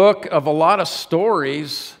is a book of a lot of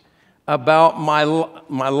stories about my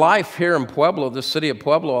life here in Pueblo, the city of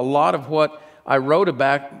Pueblo. A lot of what I wrote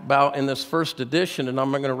about in this first edition, and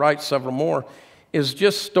I'm going to write several more, is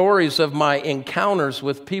just stories of my encounters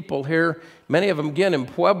with people here, many of them again in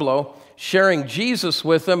Pueblo, sharing Jesus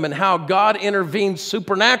with them and how God intervened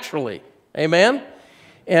supernaturally. Amen?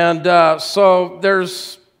 And so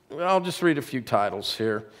I'll just read a few titles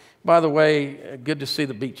here. By the way, good to see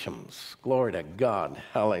the Beechams. Glory to God.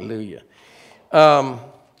 Hallelujah.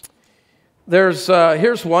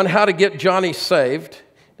 Here's one, How to Get Johnny Saved.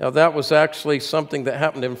 Now, that was actually something that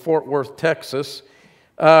happened in Fort Worth, Texas.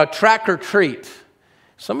 Track or Treat.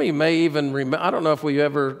 Some of you may even remember, I don't know if we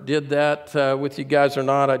ever did that with you guys or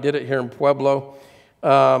not. I did it here in Pueblo.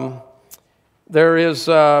 There is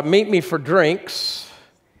Meet Me for Drinks.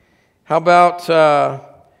 How about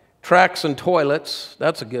Tracks and Toilets?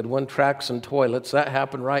 That's a good one, Tracks and Toilets. That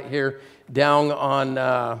happened right here down on,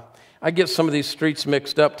 I get some of these streets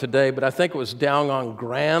mixed up today, but I think it was down on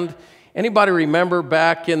Grand. Anybody remember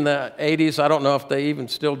back in the 80s, I don't know if they even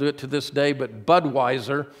still do it to this day, but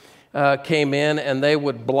Budweiser came in and they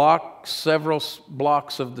would block several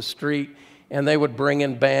blocks of the street and they would bring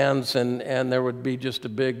in bands and there would be just a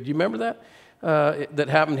big, do you remember that? That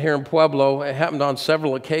happened here in Pueblo. It happened on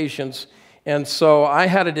several occasions. And so I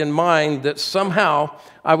had it in mind that somehow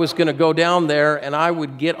I was going to go down there and I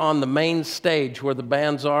would get on the main stage where the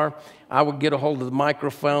bands are. I would get a hold of the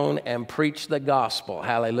microphone and preach the gospel.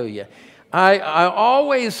 Hallelujah. I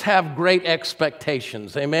always have great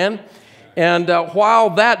expectations. Amen. And while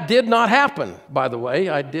that did not happen, by the way,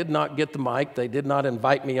 I did not get the mic. They did not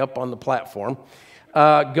invite me up on the platform.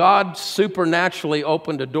 God supernaturally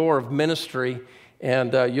opened a door of ministry.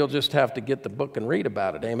 And you'll just have to get the book and read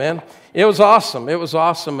about it. Amen. It was awesome. It was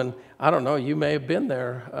awesome. And I don't know, you may have been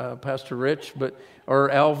there, Pastor Rich,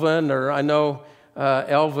 or Elvin, or I know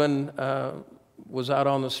Elvin was out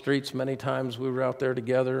on the streets many times. We were out there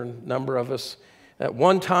together, and a number of us. At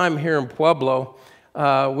one time here in Pueblo,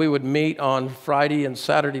 we would meet on Friday and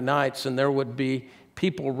Saturday nights, and there would be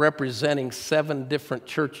people representing 7 different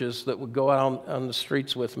churches that would go out on the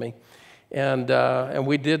streets with me. And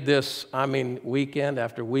we did this, weekend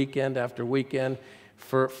after weekend after weekend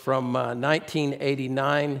from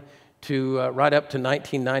 1989 to right up to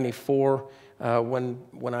 1994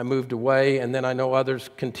 when I moved away. And then I know others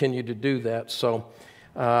continue to do that. So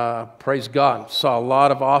praise God. Saw a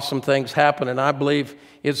lot of awesome things happen, and I believe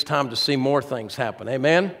it's time to see more things happen.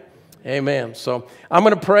 Amen? Amen. So I'm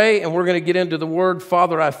going to pray, and we're going to get into the Word.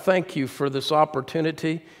 Father, I thank you for this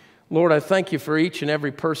opportunity. Lord, I thank you for each and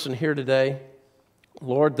every person here today.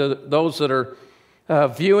 Lord, those that are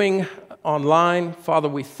viewing online, Father,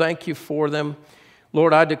 we thank you for them.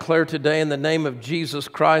 Lord, I declare today in the name of Jesus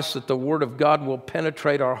Christ that the Word of God will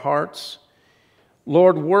penetrate our hearts.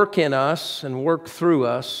 Lord, work in us and work through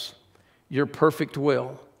us your perfect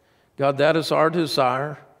will. God, that is our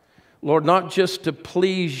desire. Lord, not just to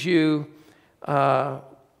please you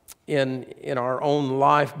in our own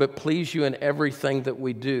life, but please you in everything that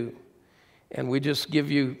we do. And we just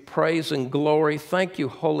give you praise and glory. Thank you,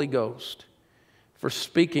 Holy Ghost, for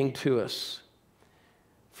speaking to us,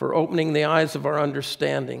 for opening the eyes of our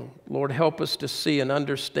understanding. Lord, help us to see and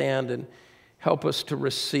understand, and help us to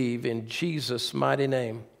receive in Jesus' mighty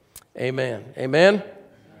name. Amen. Amen.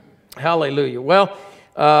 Hallelujah. Well,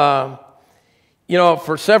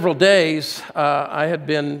 for several days, I had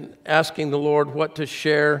been asking the Lord what to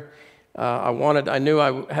share. I knew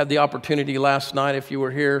I had the opportunity last night. If you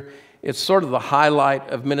were here, it's sort of the highlight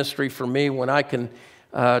of ministry for me when I can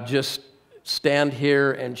just stand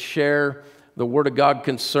here and share the Word of God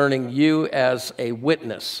concerning you as a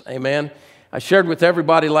witness. Amen. I shared with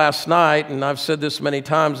everybody last night, and I've said this many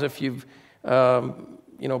times if you've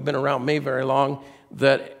been around me very long,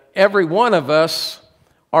 that every one of us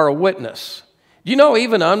are a witness. Do you know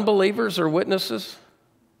even unbelievers are witnesses?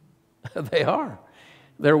 They are.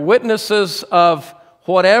 They're witnesses of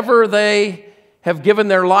whatever they have given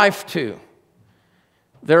their life to.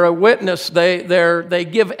 They're a witness. They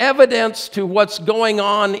give evidence to what's going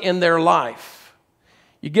on in their life.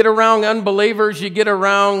 You get around unbelievers, you get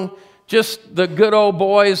around just the good old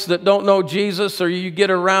boys that don't know Jesus, or you get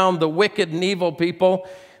around the wicked and evil people.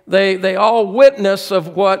 They all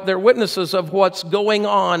they're witnesses of what's going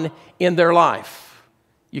on in their life.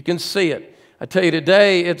 You can see it. I tell you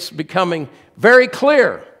today, it's becoming very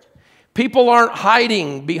clear. People aren't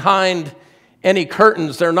hiding behind any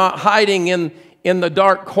curtains. They're not hiding in the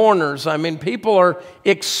dark corners. People are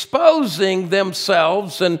exposing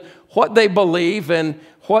themselves and what they believe and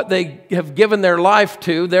what they have given their life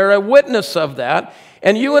to. They're a witness of that.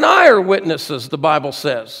 And you and I are witnesses, the Bible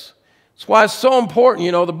says. That's why it's so important.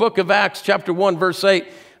 You know, the book of Acts, chapter 1, verse 8,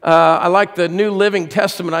 I like the New Living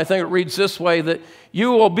Testament. I think it reads this way, that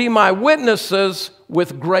you will be my witnesses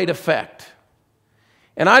with great effect.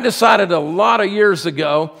 And I decided a lot of years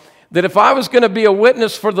ago that if I was going to be a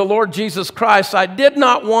witness for the Lord Jesus Christ, I did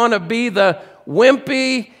not want to be the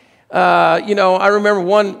wimpy, I remember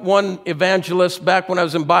one evangelist back when I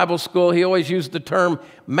was in Bible school, he always used the term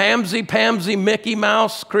mamsy-pamsy Mickey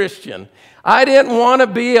Mouse Christian. I didn't want to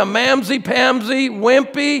be a mamsy-pamsy,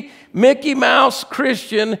 wimpy, Mickey Mouse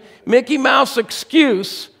Christian, Mickey Mouse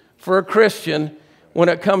excuse for a Christian when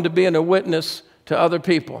it come to being a witness to other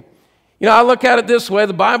people. You know, I look at it this way.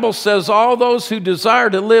 The Bible says all those who desire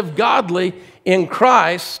to live godly in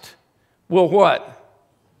Christ will what?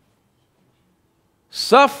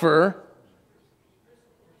 Suffer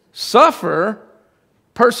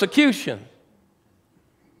persecution.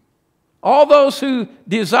 All those who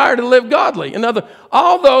desire to live godly.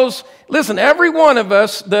 All those, listen, every one of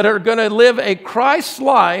us that are going to live a Christ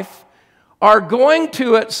life are going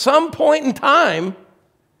to, at some point in time,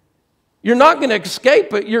 you're not going to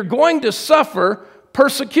escape it. You're going to suffer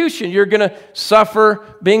persecution. You're going to suffer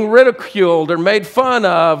being ridiculed or made fun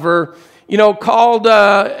of or, called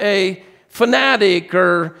a fanatic,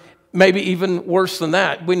 or maybe even worse than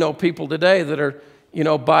that. We know people today that are,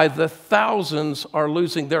 by the thousands are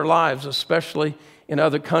losing their lives, especially in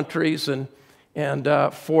other countries and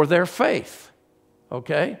for their faith.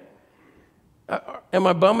 Okay? Am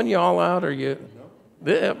I bumming you all out? Are you?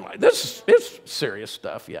 This is serious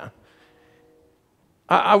stuff, yeah.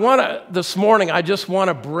 This morning, I just want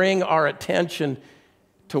to bring our attention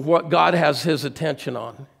to what God has His attention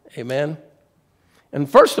on. Amen? And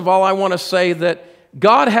first of all, I want to say that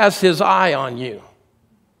God has His eye on you.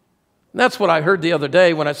 And that's what I heard the other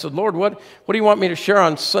day when I said, Lord, what do you want me to share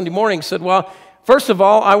on Sunday morning? He said, well, first of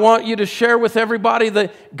all, I want you to share with everybody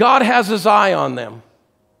that God has His eye on them.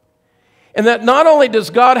 And that not only does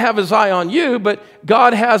God have His eye on you, but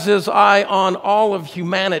God has His eye on all of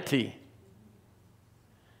humanity.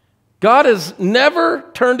 God has never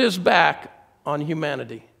turned His back on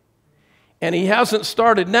humanity. And He hasn't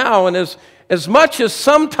started now. And as much as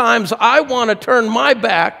sometimes I want to turn my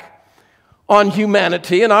back on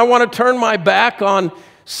humanity, and I want to turn my back on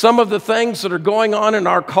some of the things that are going on in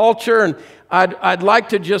our culture, and I'd like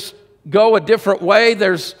to just go a different way.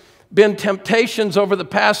 There's been temptations over the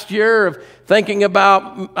past year of thinking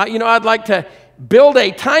about, I'd like to build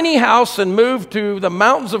a tiny house and move to the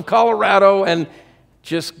mountains of Colorado and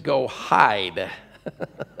just go hide.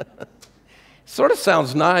 Sort of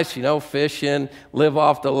sounds nice, fishing, live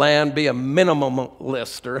off the land, be a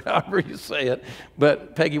minimalist, or however you say it.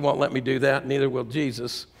 But Peggy won't let me do that, neither will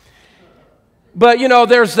Jesus. But,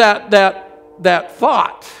 there's that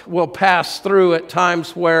thought will pass through at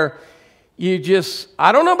times where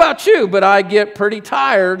I don't know about you, but I get pretty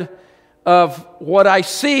tired of what I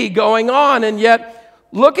see going on. And yet,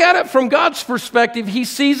 look at it from God's perspective. He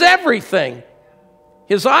sees everything.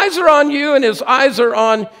 His eyes are on you, and His eyes are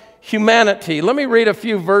on humanity. Let me read a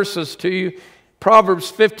few verses to you.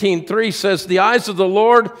 Proverbs 15:3 says, the eyes of the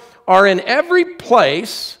Lord are in every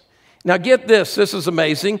place. Now get this is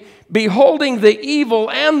amazing. Beholding the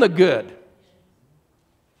evil and the good.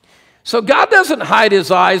 So God doesn't hide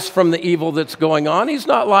His eyes from the evil that's going on. He's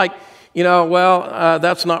not like,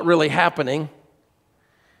 that's not really happening.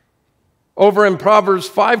 Over in Proverbs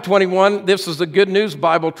 5:21, this is the Good News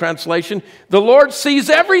Bible translation. The Lord sees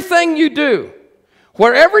everything you do.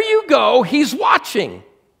 Wherever you go, He's watching.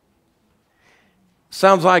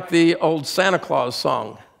 Sounds like the old Santa Claus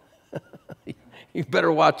song. You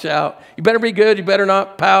better watch out. You better be good. You better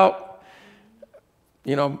not pout.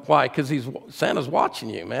 Why? Because Santa's watching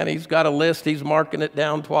you, man. He's got a list. He's marking it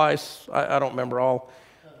down twice. I don't remember all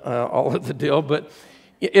of the deal, but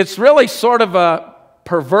it's really sort of a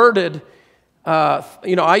perverted,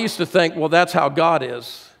 I used to think, well, that's how God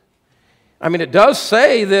is. I mean, it does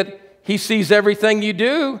say that He sees everything you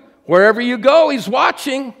do. Wherever you go, He's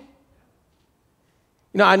watching.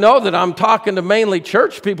 I know that I'm talking to mainly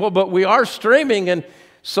church people, but we are streaming. And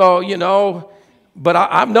so, but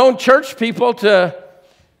I've known church people to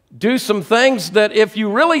do some things that if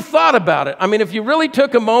you really thought about it, if you really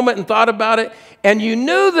took a moment and thought about it, and you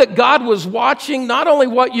knew that God was watching not only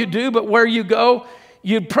what you do, but where you go,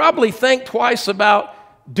 you'd probably think twice about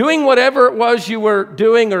doing whatever it was you were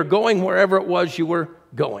doing or going wherever it was you were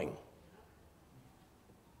going.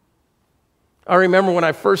 I remember when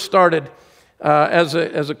I first started as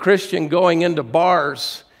a Christian going into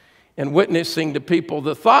bars and witnessing to people,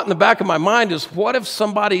 the thought in the back of my mind is, what if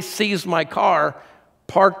somebody sees my car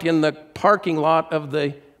parked in the parking lot of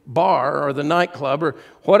the bar or the nightclub? Or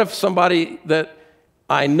what if somebody that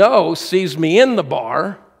I know sees me in the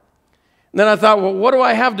bar? And then I thought, well, what do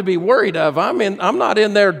I have to be worried of? I'm not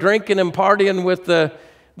in there drinking and partying with the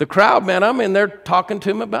crowd, man. I'm in there talking to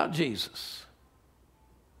them about Jesus.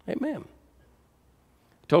 Amen.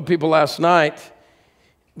 I told people last night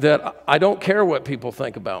that I don't care what people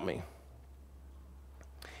think about me.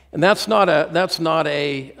 And that's not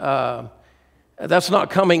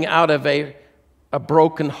coming out of a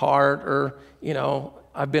broken heart, or, you know,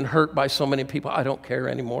 I've been hurt by so many people, I don't care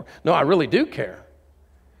anymore. No, I really do care.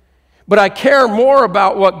 But I care more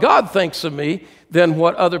about what God thinks of me than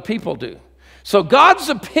what other people do. So God's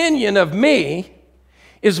opinion of me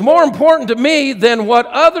is more important to me than what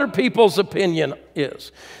other people's opinion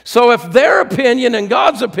is. So if their opinion and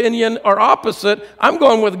God's opinion are opposite, I'm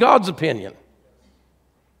going with God's opinion.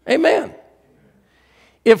 Amen.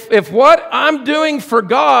 If what I'm doing for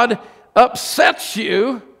God upsets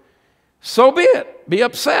you, so be it. Be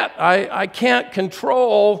upset. I can't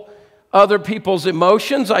control other people's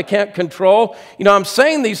emotions. I can't control. You know, I'm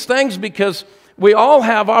saying these things because we all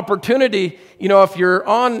have opportunity. You know, if you're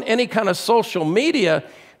on any kind of social media,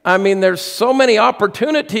 I mean, there's so many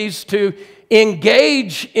opportunities to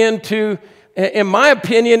engage into, in my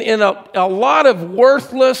opinion, in a lot of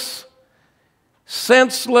worthless,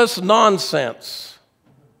 senseless nonsense.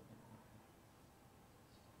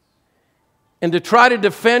 And to try to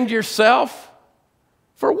defend yourself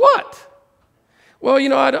for what? Well, you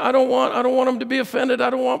know, I don't want them to be offended. I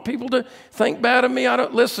don't want people to think bad of me.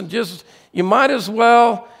 Listen, you might as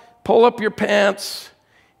well pull up your pants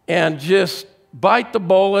and just bite the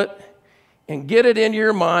bullet and get it in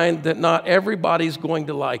your mind that not everybody's going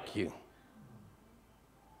to like you.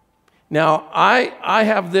 Now, I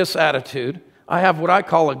have this attitude. I have what I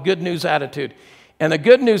call a good news attitude. And the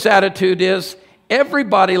good news attitude is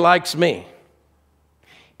everybody likes me.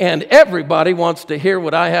 And everybody wants to hear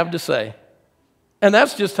what I have to say. And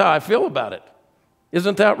that's just how I feel about it.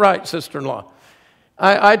 Isn't that right, sister-in-law?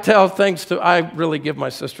 I really give my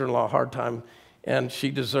sister-in-law a hard time, and she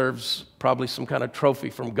deserves probably some kind of trophy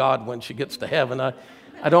from God when she gets to heaven. I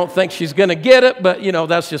don't think she's going to get it, but, you know,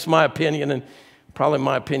 that's just my opinion, and probably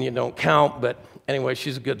my opinion don't count, but anyway,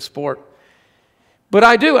 she's a good sport. But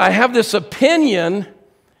I have this opinion,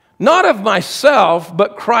 not of myself,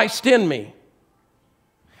 but Christ in me.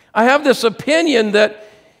 I have this opinion that,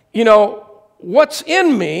 you know, what's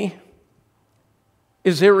in me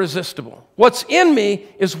is irresistible. What's in me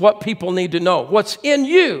is what people need to know. What's in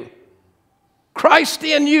you, Christ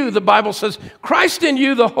in you, the Bible says, Christ in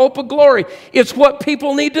you, the hope of glory. It's what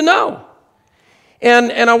people need to know.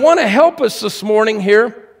 And I want to help us this morning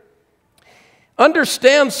here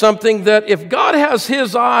understand something, that if God has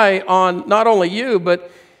his eye on not only you,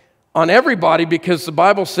 but on everybody, because the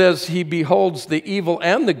Bible says he beholds the evil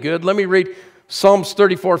and the good. Let me read Psalms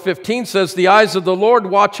 34:15 says, the eyes of the Lord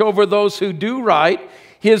watch over those who do right.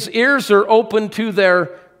 His ears are open to their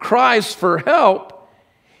cries for help.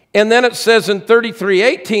 And then it says in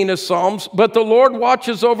 33:18 of Psalms, but the Lord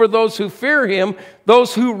watches over those who fear him,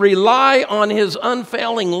 those who rely on his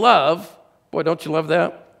unfailing love. Boy, don't you love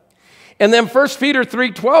that? And then 1 Peter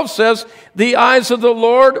 3:12 says, the eyes of the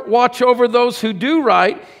Lord watch over those who do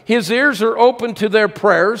right. His ears are open to their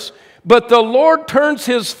prayers. But the Lord turns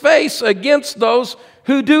his face against those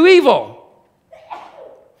who do evil.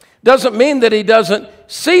 Doesn't mean that he doesn't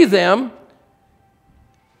see them,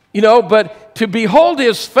 you know, but to behold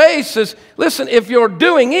his face is, listen, if you're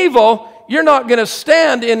doing evil, you're not going to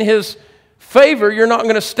stand in his favor. You're not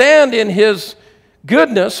going to stand in his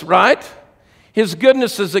goodness, right? His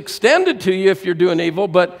goodness is extended to you if you're doing evil,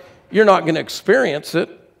 but you're not going to experience it.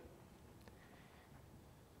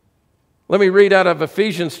 Let me read out of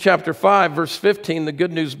Ephesians chapter 5, verse 15, the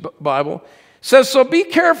Good News Bible. It says, so be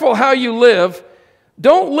careful how you live.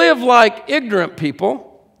 Don't live like ignorant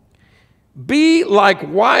people. Be like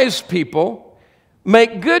wise people.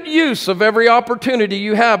 Make good use of every opportunity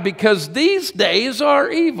you have, because these days are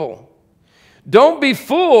evil. Don't be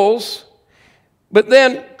fools, but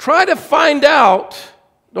then try to find out,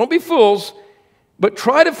 don't be fools, but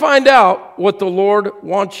try to find out what the Lord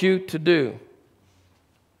wants you to do.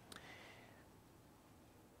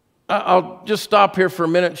 I'll just stop here for a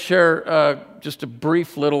minute and share just a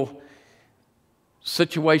brief little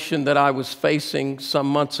situation that I was facing some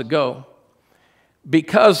months ago.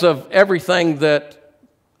 Because of everything that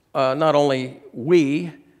not only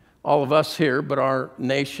we, all of us here, but our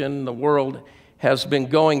nation, the world, has been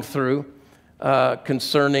going through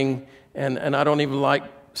concerning, and I don't even like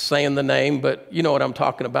saying the name, but you know what I'm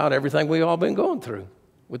talking about, everything we've all been going through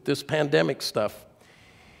with this pandemic stuff.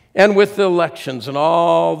 And with the elections and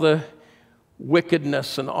all the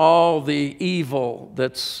wickedness and all the evil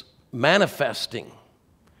that's manifesting.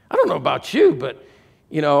 I don't know about you, but,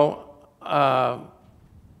 you know,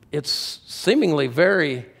 it's seemingly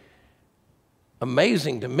very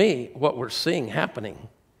amazing to me what we're seeing happening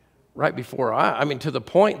right before our eyes. I mean, to the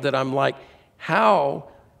point that I'm like, how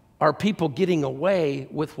are people getting away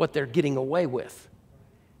with what they're getting away with?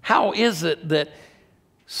 How is it that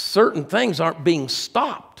certain things aren't being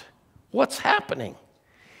stopped? What's happening?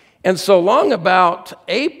 And so long about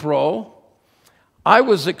April, I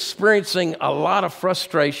was experiencing a lot of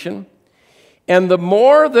frustration. And the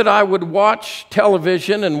more that I would watch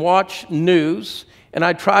television and watch news, and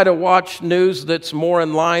I try to watch news that's more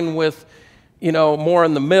in line with, you know, more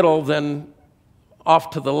in the middle than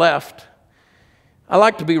off to the left. I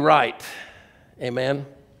like to be right. Amen.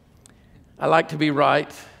 I like to be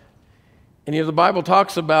right. And you know, the Bible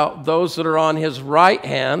talks about those that are on his right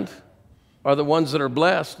hand are the ones that are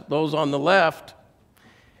blessed. Those on the left,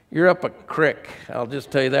 you're up a creek. I'll just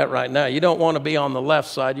tell you that right now. You don't want to be on the left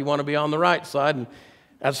side. You want to be on the right side. And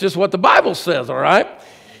that's just what the Bible says, all right?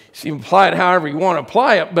 So you apply it however you want to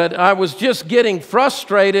apply it. But I was just getting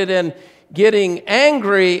frustrated and getting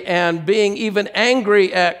angry and being even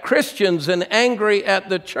angry at Christians and angry at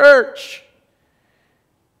the church.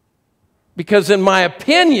 Because in my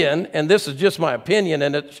opinion, and this is just my opinion,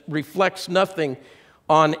 and it reflects nothing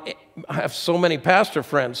on, I have so many pastor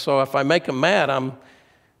friends, so if I make them mad, I'm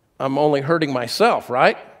only hurting myself,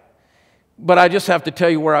 right? But I just have to tell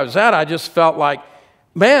you where I was at. I just felt like,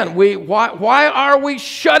 man, why are we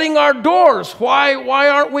shutting our doors? Why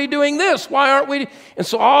aren't we doing this? Why aren't we? And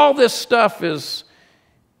so all this stuff is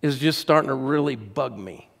just starting to really bug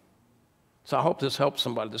me. So I hope this helps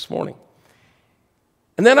somebody this morning.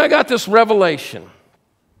 And then I got this revelation.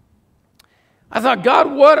 I thought,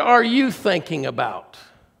 God, what are you thinking about?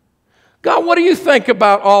 God, what do you think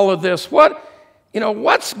about all of this?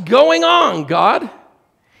 What's going on, God?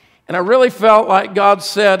 And I really felt like God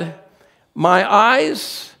said, my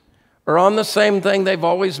eyes are on the same thing they've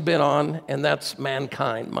always been on, and that's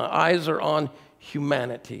mankind. My eyes are on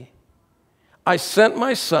humanity. I sent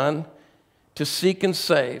my son to seek and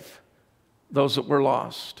save those that were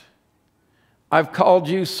lost. I've called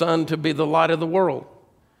you, son, to be the light of the world,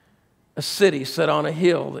 a city set on a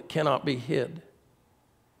hill that cannot be hid.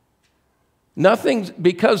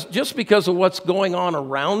 Just because of what's going on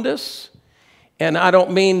around us, and I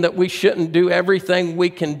don't mean that we shouldn't do everything we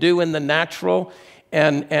can do in the natural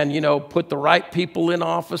and put the right people in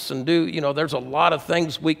office and do, there's a lot of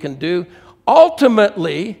things we can do.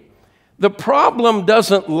 Ultimately, the problem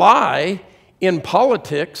doesn't lie in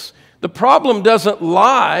politics. The problem doesn't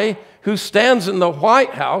lie who stands in the White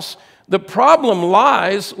House. The problem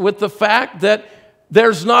lies with the fact that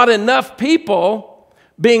there's not enough people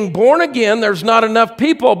being born again. There's not enough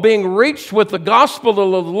people being reached with the gospel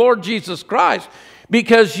of the Lord Jesus Christ,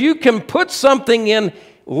 because you can put something in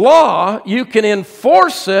law, you can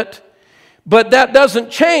enforce it, but that doesn't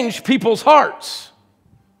change people's hearts.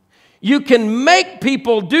 You can make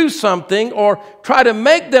people do something or try to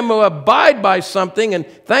make them abide by something, and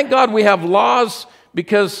thank God we have laws,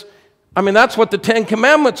 because that's what the Ten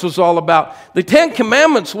Commandments was all about. The Ten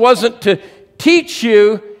Commandments wasn't to teach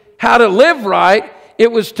you how to live right.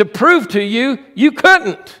 It was to prove to you you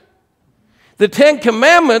couldn't. The Ten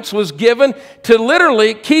Commandments was given to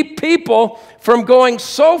literally keep people from going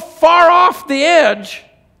so far off the edge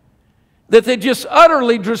that they just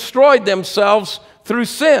utterly destroyed themselves through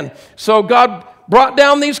sin. So God brought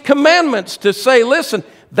down these commandments to say, listen,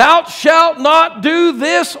 thou shalt not do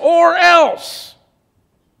this or else.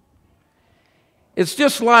 It's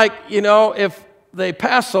just like, if they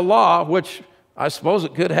pass a law, which I suppose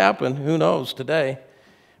it could happen, who knows today.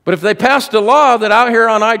 But if they passed a law that out here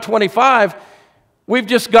on I-25,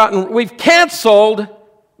 we've canceled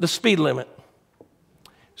the speed limit.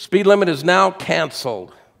 Speed limit is now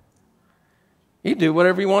canceled. You do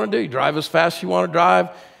whatever you want to do. You drive as fast as you want to drive.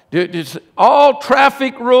 All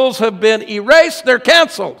traffic rules have been erased. They're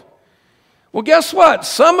canceled. Well, guess what?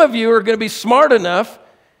 Some of you are going to be smart enough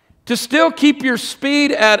to still keep your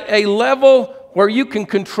speed at a level where you can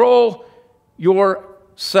control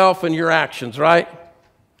yourself and your actions, right?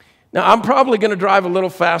 Now, I'm probably going to drive a little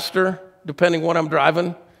faster, depending what I'm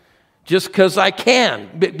driving, just because I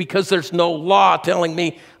can, because there's no law telling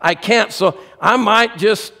me I can't. So I might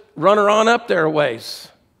just run her on up there a ways.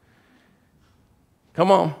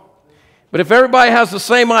 Come on. But if everybody has the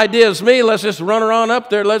same idea as me, let's just run her on up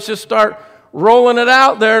there. Let's just start rolling it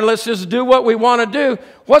out there. Let's just do what we want to do.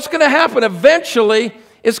 What's going to happen? Eventually,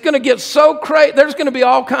 It's going to get so crazy. There's going to be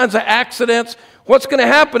all kinds of accidents. What's going to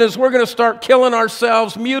happen is we're going to start killing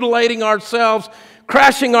ourselves, mutilating ourselves,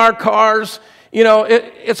 crashing our cars. You know,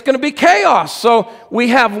 it's going to be chaos. So we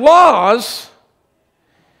have laws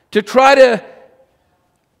to try to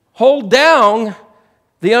hold down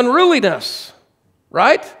the unruliness,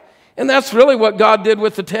 right? And that's really what God did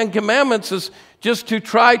with the Ten Commandments, is just to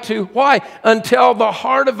try to, why? Until the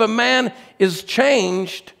heart of a man is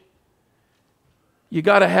changed, you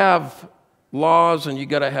got to have laws and you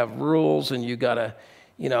got to have rules and you got to,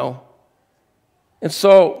 you know. And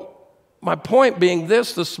so my point being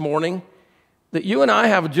this morning, that you and I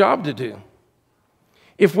have a job to do.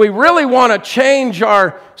 If we really want to change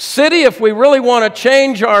our city, if we really want to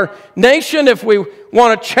change our nation, if we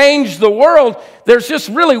want to change the world, there's just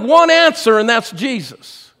really one answer, and that's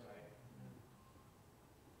Jesus.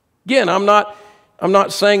 Again, I'm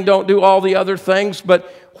not saying don't do all the other things, but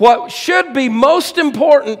what should be most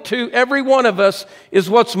important to every one of us is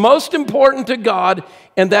what's most important to God,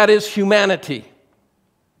 and that is humanity.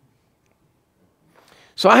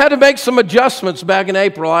 So I had to make some adjustments back in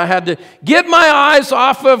April. I had to get my eyes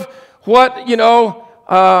off of what,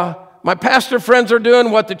 my pastor friends are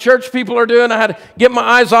doing, what the church people are doing. I had to get my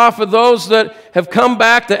eyes off of those that have come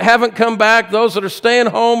back, that haven't come back, those that are staying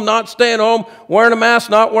home, not staying home, wearing a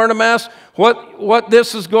mask, not wearing a mask, what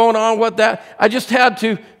this is going on, what that. I just had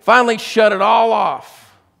to finally shut it all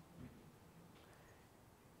off.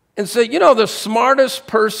 And say, the smartest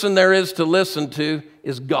person there is to listen to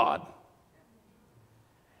is God.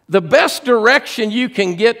 The best direction you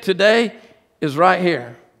can get today is right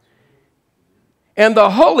here. And the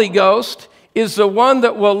Holy Ghost is the one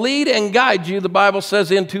that will lead and guide you, the Bible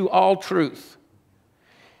says, into all truth.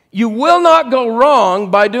 You will not go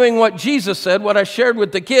wrong by doing what Jesus said, what I shared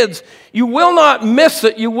with the kids. You will not miss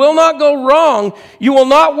it. You will not go wrong. You will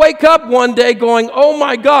not wake up one day going, oh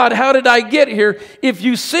my God, how did I get here? If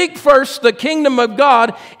you seek first the kingdom of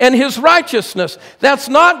God and His righteousness. That's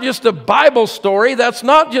not just a Bible story. That's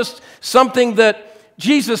not just something that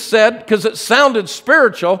Jesus said because it sounded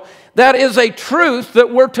spiritual. That is a truth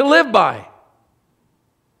that we're to live by.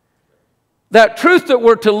 That truth that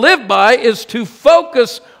we're to live by is to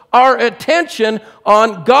focus our attention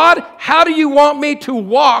on God. How do you want me to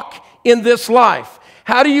walk in this life?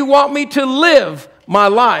 How do you want me to live my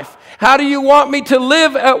life? How do you want me to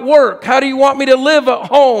live at work? How do you want me to live at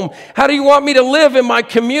home? How do you want me to live in my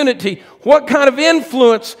community? What kind of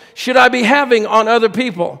influence should I be having on other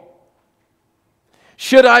people?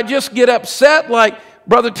 Should I just get upset like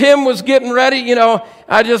Brother Tim was getting ready?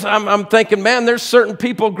 I'm thinking, man, there's certain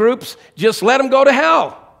people groups, just let them go to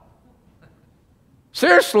hell.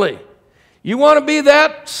 Seriously. You want to be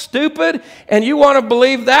that stupid and you want to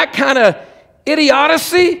believe that kind of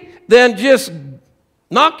idiocy? Then just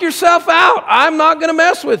knock yourself out. I'm not going to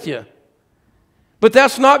mess with you. But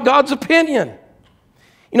that's not God's opinion.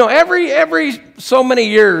 Every so many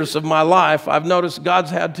years of my life, I've noticed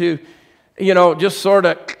God's had to, just sort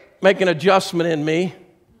of make an adjustment in me.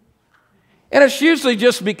 And it's usually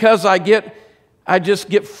just because I just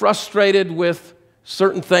get frustrated with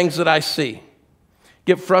certain things that I see.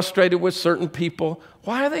 Get frustrated with certain people.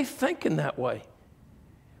 Why are they thinking that way?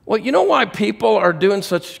 Well, you know why people are doing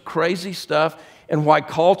such crazy stuff and why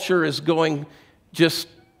culture is going just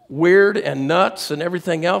weird and nuts and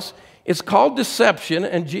everything else? It's called deception,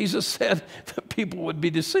 and Jesus said that people would be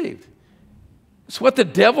deceived. It's what the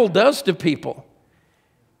devil does to people.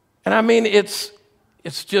 And I mean, it's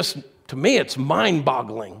just, to me, it's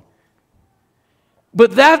mind-boggling.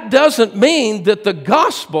 But that doesn't mean that the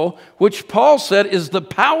gospel, which Paul said is the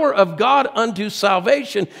power of God unto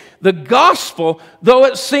salvation, the gospel, though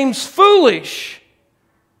it seems foolish,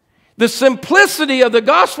 the simplicity of the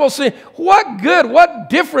gospel, what good, what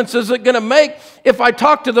difference is it going to make if I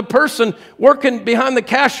talk to the person working behind the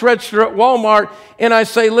cash register at Walmart and I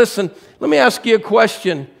say, listen, let me ask you a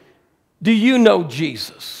question. Do you know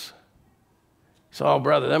Jesus? So, oh,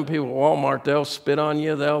 brother, them people at Walmart, they'll spit on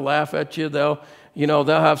you, they'll laugh at you, they'll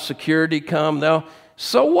have security come,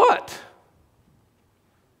 so what?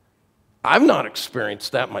 I've not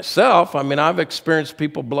experienced that myself. I mean, I've experienced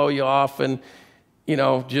people blow you off and,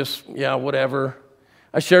 whatever.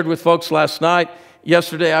 I shared with folks last night,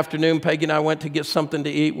 yesterday afternoon, Peggy and I went to get something to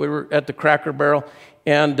eat. We were at the Cracker Barrel,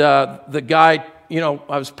 and the guy,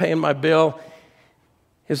 I was paying my bill.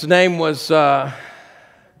 His name was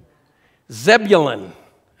Zebulon.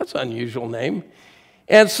 That's an unusual name.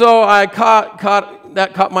 And so I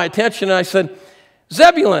caught my attention, and I said,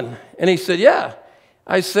 Zebulon. And he said, yeah.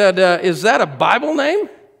 I said, is that a Bible name?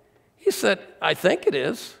 He said, I think it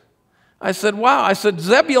is. I said, wow. I said,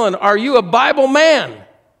 Zebulon, are you a Bible man?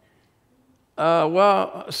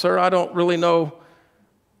 well, sir, I don't really know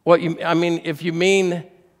what you, I mean, if you mean,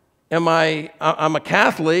 I'm a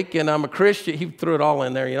Catholic and I'm a Christian. He threw it all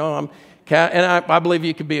in there, you know. I believe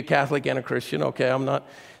you could be a Catholic and a Christian. Okay, I'm not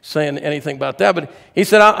saying anything about that. But he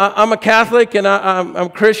said, I'm a Catholic and I'm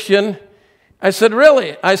Christian. I said,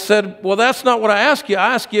 really? I said, well, that's not what I asked you.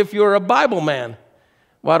 I asked you if you're a Bible man.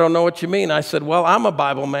 Well, I don't know what you mean. I said, well, I'm a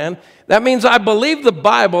Bible man. That means I believe the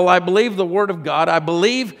Bible. I believe the Word of God. I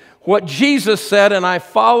believe what Jesus said, and I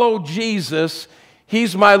follow Jesus.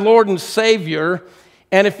 He's my Lord and Savior.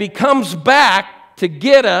 And if He comes back to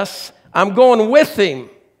get us, I'm going with Him.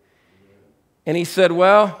 And he said,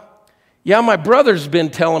 well, yeah, my brother's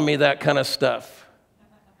been telling me that kind of stuff.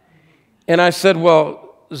 And I said,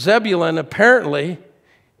 well, Zebulun, apparently,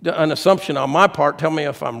 an assumption on my part, tell me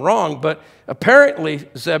if I'm wrong, but apparently,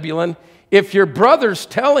 Zebulun, if your brother's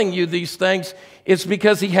telling you these things, it's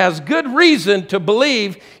because he has good reason to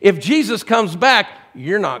believe if Jesus comes back,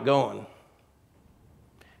 you're not going.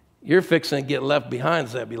 You're fixing to get left behind,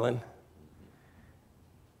 Zebulun.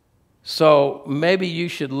 So maybe you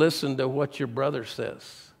should listen to what your brother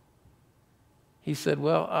says. He said,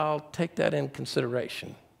 well, I'll take that in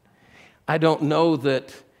consideration. I don't know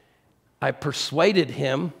that I persuaded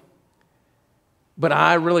him, but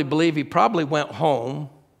I really believe he probably went home.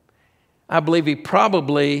 I believe he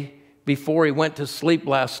probably, before he went to sleep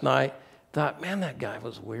last night, thought, man, that guy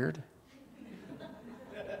was weird.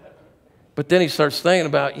 But then he starts thinking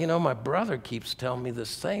about, you know, my brother keeps telling me the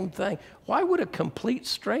same thing. Why would a complete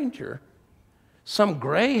stranger, some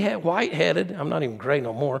white-headed, I'm not even gray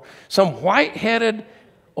no more, some white-headed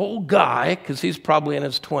old guy, because he's probably in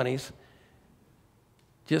his 20s,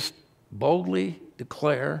 just boldly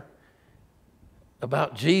declare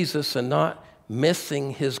about Jesus and not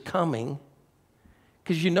missing His coming?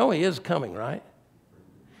 Because you know He is coming, right?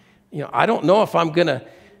 You know, I don't know if I'm going to,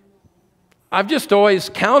 I've just always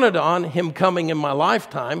counted on Him coming in my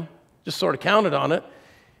lifetime, just sort of counted on it.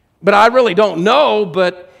 But I really don't know,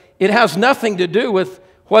 but it has nothing to do with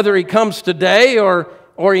whether He comes today or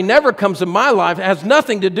He never comes in my life. It has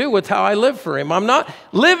nothing to do with how I live for Him. I'm not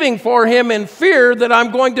living for Him in fear that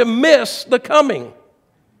I'm going to miss the coming.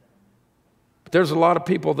 But there's a lot of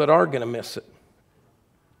people that are going to miss it.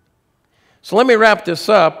 So let me wrap this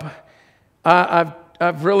up.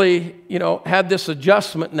 I've really, had this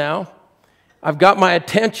adjustment now. I've got my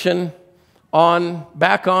attention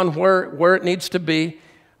back on where it needs to be.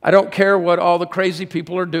 I don't care what all the crazy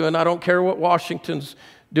people are doing. I don't care what Washington's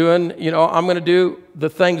doing. I'm going to do the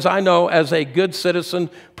things I know as a good citizen.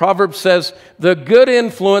 Proverbs says, the good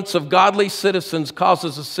influence of godly citizens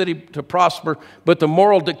causes a city to prosper, but the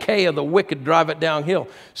moral decay of the wicked drive it downhill.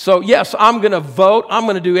 So yes, I'm going to vote. I'm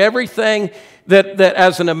going to do everything that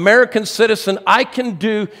as an American citizen I can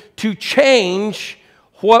do to change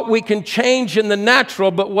what we can change in the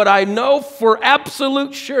natural, but what I know for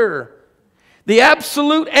absolute sure, the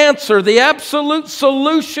absolute answer, the absolute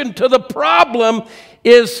solution to the problem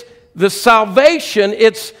is the salvation.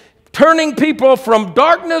 It's turning people from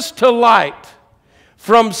darkness to light,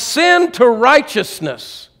 from sin to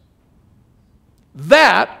righteousness.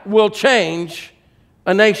 That will change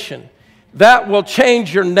a nation. That will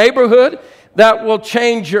change your neighborhood. That will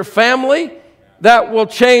change your family. That will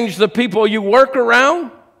change the people you work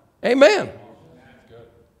around. Amen.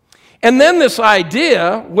 And then this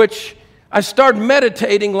idea, which I started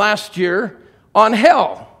meditating last year on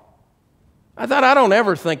hell. I thought, I don't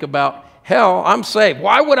ever think about hell. I'm saved.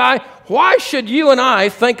 Why should you and I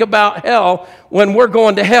think about hell when we're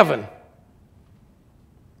going to heaven?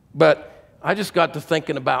 But I just got to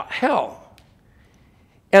thinking about hell.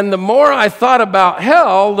 And the more I thought about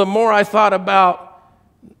hell, the more I thought about,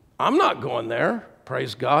 I'm not going there,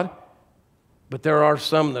 praise God. But there are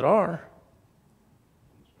some that are.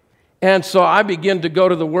 And so I begin to go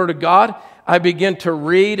to the Word of God. I begin to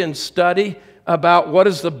read and study about what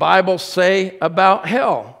does the Bible say about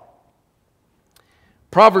hell.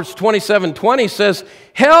 Proverbs 27:20 says,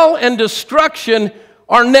 hell and destruction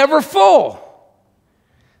are never full.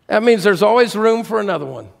 That means there's always room for another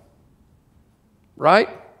one. Right?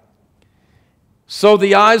 So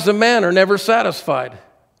the eyes of man are never satisfied.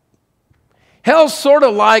 Hell's sort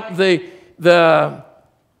of like the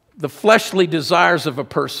fleshly desires of a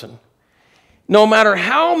person. No matter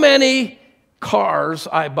how many cars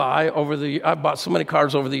I buy I've bought so many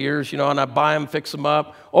cars over the years, and I buy them, fix them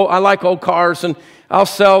up. Oh, I like old cars, and I'll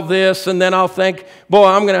sell this, and then I'll think, boy,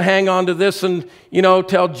 I'm going to hang on to this, and,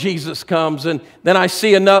 till Jesus comes. And then I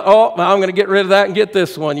see another, I'm going to get rid of that and get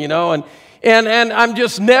this one, and I'm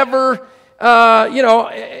just never,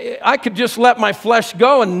 I could just let my flesh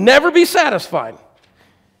go and never be satisfied.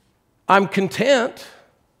 I'm content.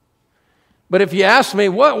 But if you ask me,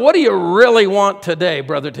 what do you really want today,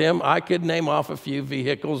 Brother Tim? I could name off a few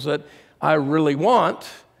vehicles that I really want,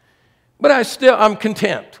 but I'm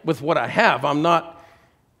content with what I have. I'm not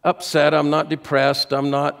upset, I'm not depressed, I'm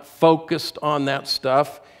not focused on that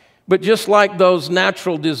stuff. But just like those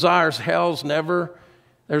natural desires,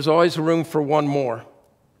 there's always room for one more.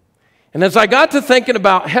 And as I got to thinking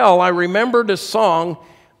about hell, I remembered a song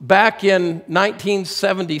back in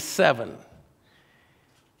 1977.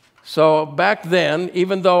 So back then,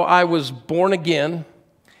 even though I was born again,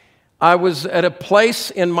 I was at a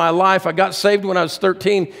place in my life. I got saved when I was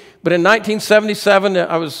 13, but in 1977,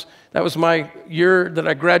 that was my year that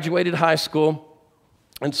I graduated high school.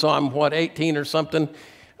 And so I'm, 18 or something.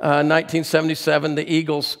 1977, the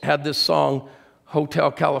Eagles had this song,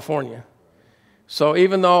 Hotel California. So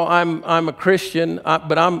even though I'm a Christian,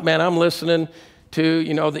 but I'm listening to,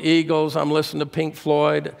 the Eagles. I'm listening to Pink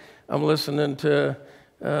Floyd. I'm listening to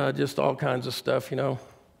just all kinds of stuff, And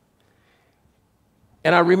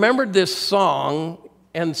I remembered this song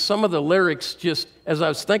and some of the lyrics just as I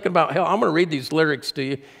was thinking about hell. I'm going to read these lyrics to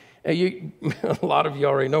you. And a lot of you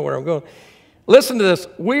already know where I'm going. Listen to this.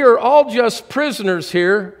 We are all just prisoners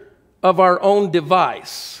here of our own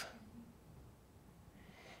device.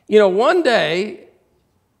 One day,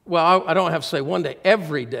 well, I don't have to say one day,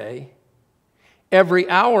 every day, every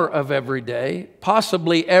hour of every day,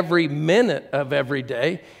 possibly every minute of every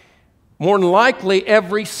day, more than likely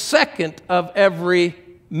every second of every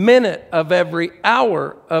minute of every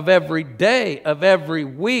hour of every day of every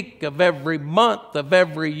week of every month of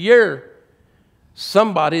every year,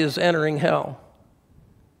 somebody is entering hell.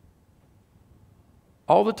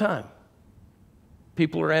 All the time.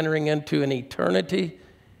 People are entering into an eternity.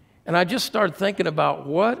 And I just started thinking about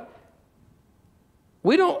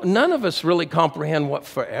none of us really comprehend what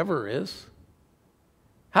forever is.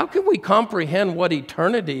 How can we comprehend what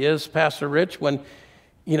eternity is, Pastor Rich, when,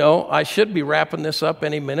 I should be wrapping this up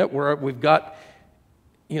any minute, where we've got,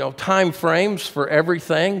 time frames for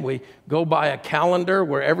everything. We go by a calendar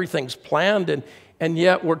where everything's planned, and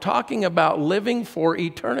yet we're talking about living for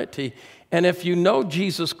eternity. And if you know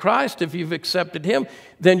Jesus Christ, if you've accepted Him,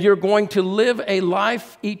 then you're going to live a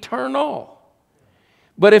life eternal.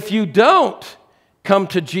 But if you don't come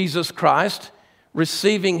to Jesus Christ,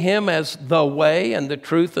 receiving Him as the way and the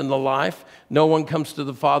truth and the life, no one comes to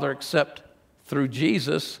the Father except through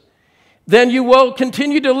Jesus, then you will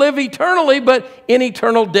continue to live eternally, but in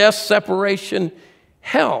eternal death, separation,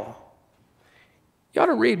 hell. You ought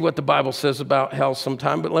to read what the Bible says about hell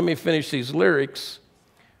sometime, but let me finish these lyrics.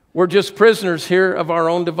 We're just prisoners here of our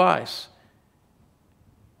own device.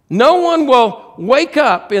 No one will wake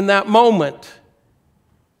up in that moment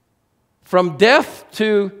from death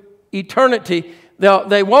to eternity.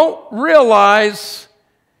 They won't realize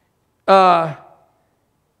in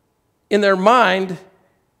their mind,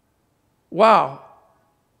 wow,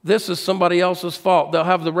 this is somebody else's fault. They'll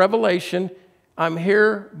have the revelation, I'm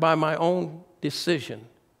here by my own decision.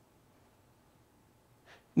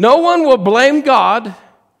 No one will blame God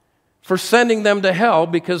for sending them to hell,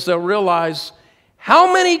 because they'll realize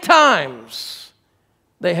how many times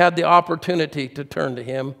they had the opportunity to turn to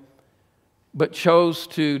Him, but chose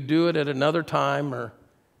to do it at another time, or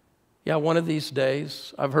one of these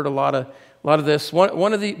days. I've heard a lot of this.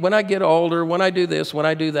 When I get older, when I do this, when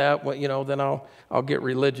I do that, then I'll get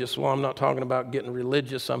religious. Well, I'm not talking about getting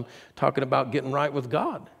religious. I'm talking about getting right with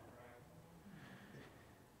God.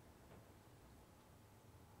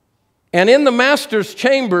 And in the master's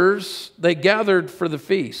chambers, they gathered for the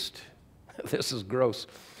feast. This is gross.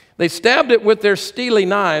 They stabbed it with their steely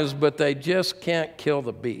knives, but they just can't kill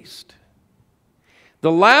the beast.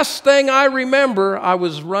 The last thing I remember, I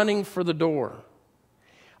was running for the door.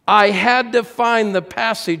 I had to find the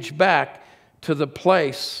passage back to the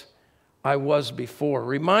place I was before.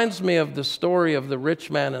 Reminds me of the story of the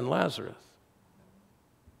rich man and Lazarus,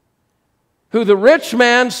 who the rich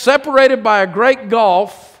man, separated by a great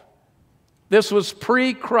gulf. This was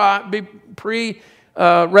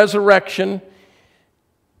pre-resurrection.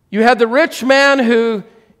 You had the rich man who,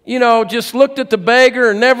 just looked at the beggar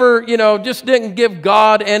and never, just didn't give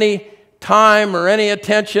God any time or any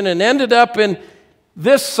attention, and ended up in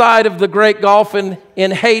this side of the great gulf in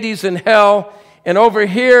Hades and hell. And over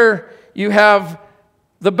here you have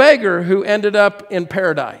the beggar who ended up in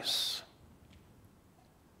paradise.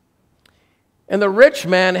 And the rich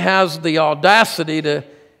man has the audacity to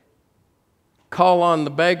call on the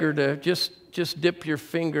beggar to just dip your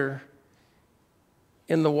finger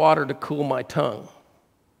in the water to cool my tongue.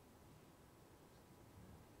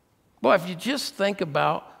 Boy, if you just think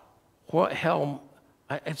about what hell,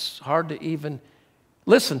 it's hard to even...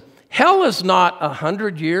 Listen, hell is not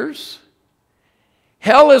 100 years.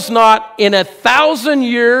 Hell is not in 1,000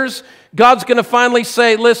 years. God's going to finally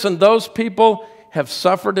say, listen, those people have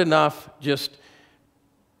suffered enough. Just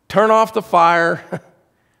turn off the fire.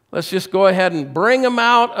 Let's just go ahead and bring them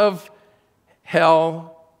out of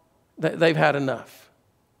hell. They've had enough.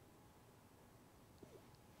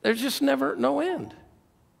 There's just never no end.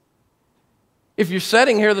 If you're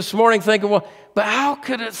sitting here this morning thinking, well, but how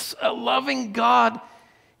could a loving God,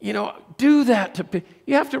 do that to people?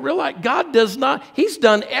 You have to realize God does not. He's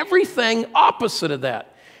done everything opposite of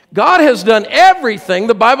that. God has done everything.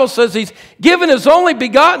 The Bible says He's given His only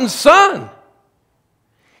begotten Son.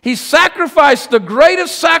 He sacrificed the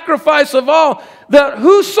greatest sacrifice of all, that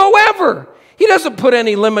whosoever. He doesn't put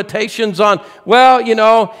any limitations on, well,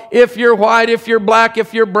 if you're white, if you're black,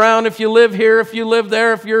 if you're brown, if you live here, if you live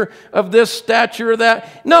there, if you're of this stature or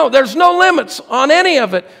that. No, there's no limits on any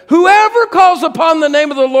of it. Whoever calls upon the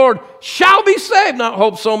name of the Lord shall be saved. Not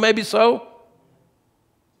hope so, maybe so.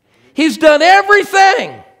 He's done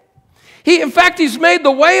everything. In fact, He's made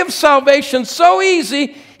the way of salvation so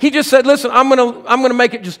easy. He just said, listen, I'm gonna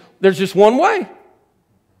make it there's just one way.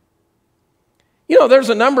 There's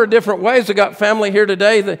a number of different ways. I got family here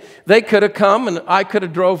today that they could have come and I could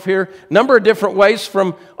have drove here. Number of different ways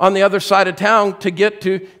from on the other side of town to get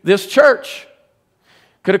to this church.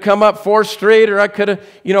 Could have come up 4th Street, or I could have,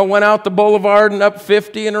 went out the boulevard and up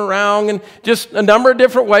 50 and around, and just a number of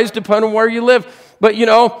different ways depending on where you live. But,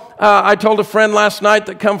 I told a friend last night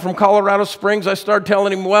that come from Colorado Springs, I started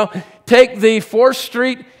telling him, well, take the 4th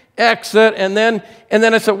Street exit, and then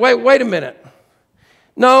I said, wait a minute.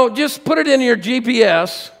 No, just put it in your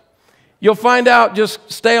GPS. You'll find out,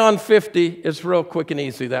 just stay on 50. It's real quick and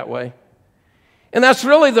easy that way. And that's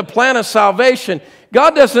really the plan of salvation.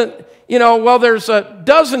 God doesn't, there's a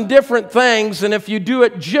dozen different things, and if you do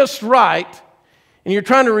it just right, and you're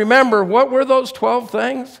trying to remember, what were those 12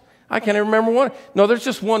 things? I can't even remember one. No, there's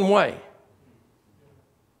just one way.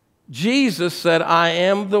 Jesus said, I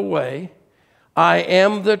am the way, I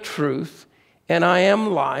am the truth, and I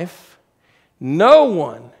am life. No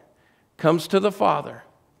one comes to the Father.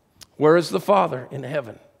 Where is the Father? In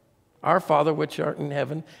heaven. Our Father which art in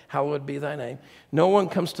heaven, hallowed be thy name. No one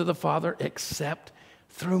comes to the Father except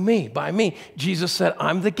through me, by me. Jesus said,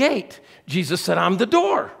 I'm the gate. Jesus said, I'm the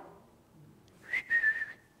door.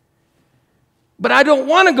 But I don't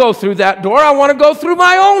want to go through that door. I want to go through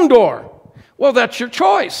my own door. Well, that's your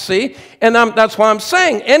choice, see? And that's why I'm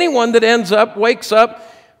saying anyone that wakes up,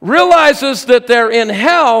 realizes that they're in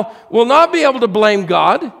hell, will not be able to blame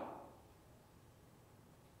God.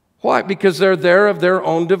 Why? Because they're there of their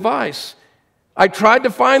own device. I tried to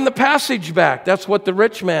find the passage back. That's what the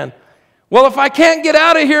rich man. Well, if I can't get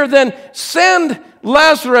out of here, then send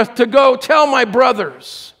Lazarus to go tell my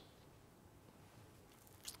brothers.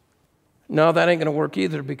 No, that ain't going to work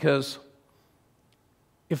either, because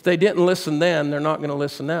if they didn't listen then, they're not going to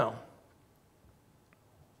listen now.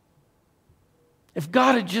 If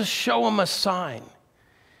God had just shown them a sign.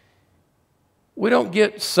 We don't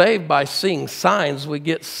get saved by seeing signs. We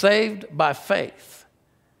get saved by faith.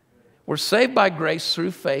 We're saved by grace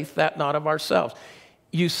through faith, that not of ourselves.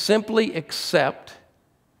 You simply accept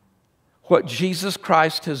what Jesus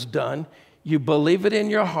Christ has done. You believe it in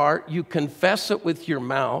your heart. You confess it with your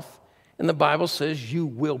mouth. And the Bible says you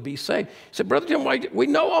will be saved. You say, Brother Jim, why we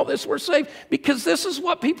know all this? We're saved. Because this is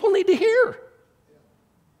what people need to hear.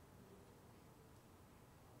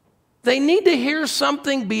 They need to hear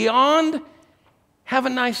something beyond, have a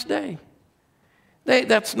nice day.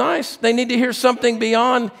 That's nice. They need to hear something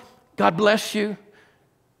beyond, God bless you.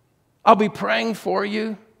 I'll be praying for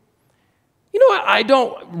you. You know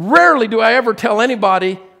what? Rarely do I ever tell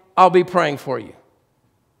anybody, I'll be praying for you.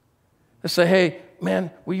 I say, hey, man,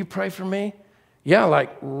 will you pray for me? Yeah, like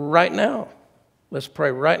right now. Let's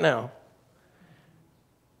pray right now.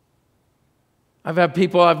 I've had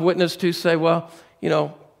people I've witnessed to say, well,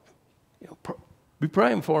 be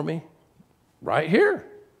praying for me right here.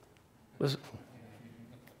 Let's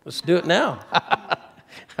do it now.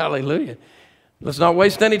 Hallelujah. Let's not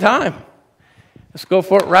waste any time. Let's go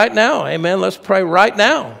for it right now. Amen. Let's pray right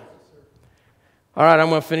now. All right, I'm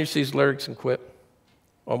going to finish these lyrics and quit.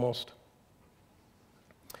 Almost.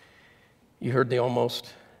 You heard the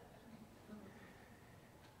almost.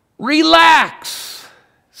 Relax.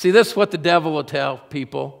 See, this is what the devil will tell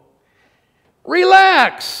people.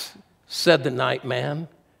 Relax, said the night man.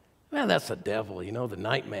 Man, that's the devil, the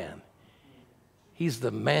night man. He's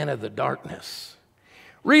the man of the darkness.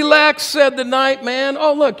 Relax, said the night man.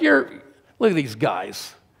 Oh, look at these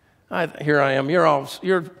guys. Here I am.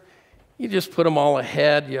 You just put them all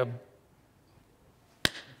ahead.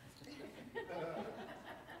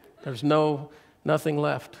 There's nothing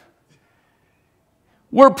left.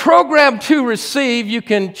 We're programmed to receive. You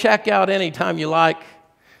can check out anytime you like,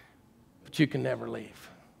 but you can never leave.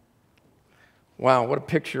 Wow, what a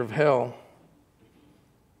picture of hell.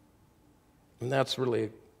 And that's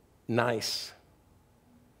really nice.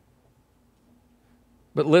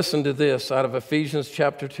 But listen to this out of Ephesians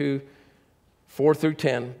chapter 2, 4 through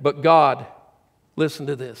 10. But God, listen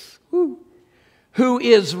to this, who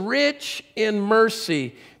is rich in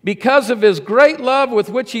mercy, because of his great love with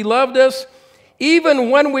which he loved us, even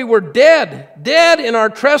when we were dead in our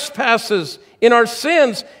trespasses, in our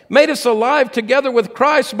sins, made us alive together with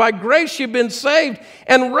Christ. By grace you've been saved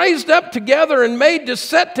and raised up together and made to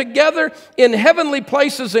sit together in heavenly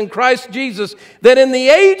places in Christ Jesus, that in the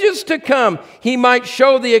ages to come he might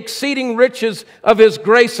show the exceeding riches of his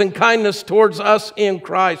grace and kindness towards us in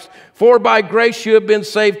Christ. For by grace you have been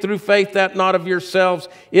saved through faith, that not of yourselves.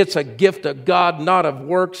 It's a gift of God, not of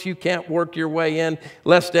works. You can't work your way in,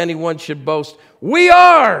 lest anyone should boast. We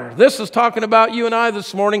are, this is talking about you and I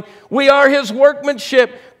this morning, we are his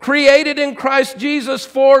workmanship, created in Christ Jesus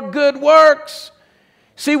for good works.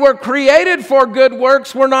 See, we're created for good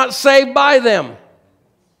works. We're not saved by them.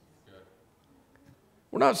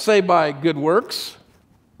 We're not saved by good works,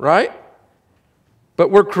 right? But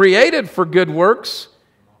we're created for good works,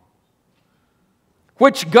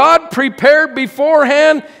 which God prepared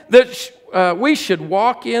beforehand that we should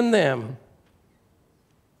walk in them.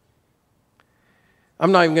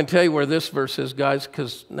 I'm not even going to tell you where this verse is, guys,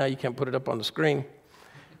 because now you can't put it up on the screen.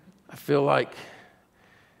 I feel like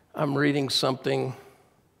I'm reading something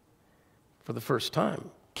for the first time.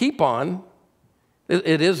 Keep on.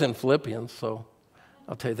 It is in Philippians, so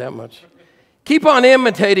I'll tell you that much. Keep on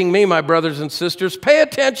imitating me, my brothers and sisters. Pay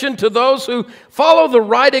attention to those who follow the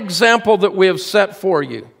right example that we have set for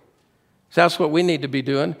you. So that's what we need to be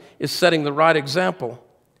doing, is setting the right example.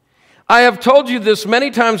 I have told you this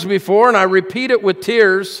many times before, and I repeat it with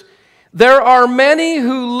tears. There are many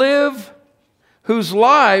who live, whose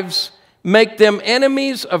lives make them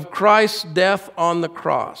enemies of Christ's death on the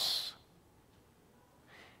cross.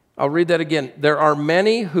 I'll read that again. There are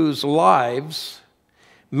many whose lives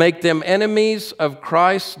make them enemies of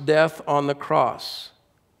Christ's death on the cross.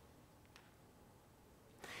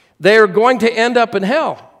 They are going to end up in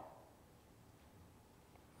hell.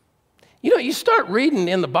 You know, you start reading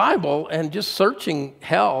in the Bible and just searching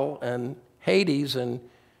hell and Hades, and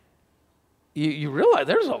you realize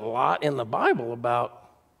there's a lot in the Bible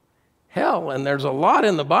about hell, and there's a lot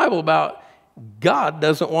in the Bible about God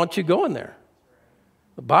doesn't want you going there.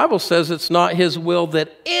 The Bible says it's not his will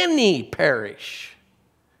that any perish,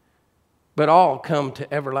 but all come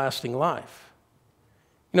to everlasting life.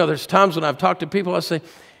 You know, there's times when I've talked to people, I say, do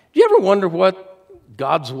you ever wonder what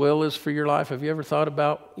God's will is for your life? Have you ever thought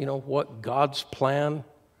about, what God's plan?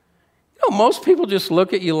 Most people just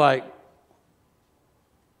look at you like,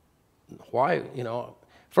 why,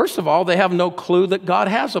 First of all, they have no clue that God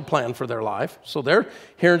has a plan for their life. So they're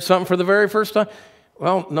hearing something for the very first time.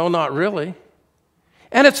 Well, no, not really.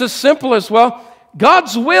 And it's as simple as,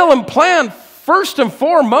 God's will and plan, first and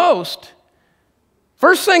foremost,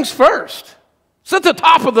 first things first. It's at the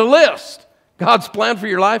top of the list. God's plan for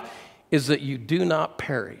your life is that you do not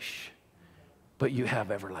perish, but you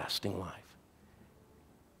have everlasting life.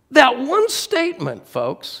 That one statement,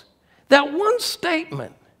 folks, that one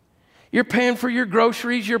statement. You're paying for your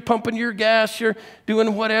groceries, you're pumping your gas, you're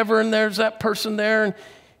doing whatever, and there's that person there, and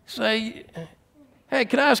say, hey,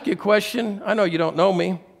 can I ask you a question? I know you don't know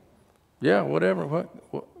me. Yeah, whatever.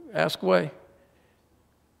 What? Ask away.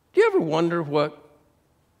 Do you ever wonder what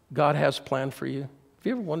God has planned for you? Have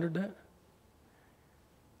you ever wondered that?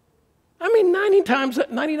 I mean, 99 times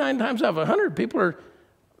out of 100, people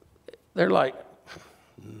they're like,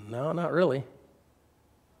 no, not really.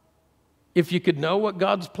 If you could know what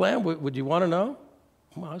God's plan, would you want to know?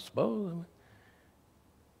 Well, I suppose.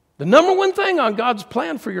 The number one thing on God's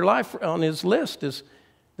plan for your life on his list is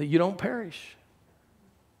that you don't perish.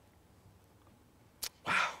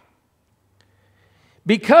 Wow.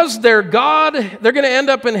 Because they're God, they're going to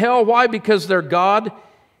end up in hell. Why? Because their God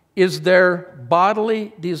is their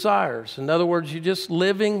bodily desires. In other words, you're just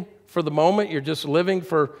living for the moment. You're just living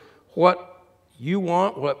for what you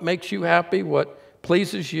want, what makes you happy, what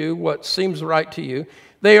pleases you, what seems right to you.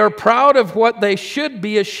 They are proud of what they should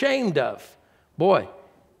be ashamed of. Boy.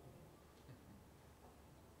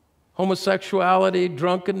 Homosexuality,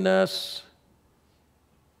 drunkenness,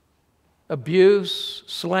 abuse,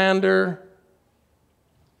 slander.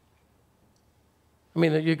 I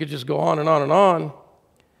mean, you could just go on and on and on.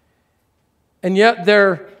 And yet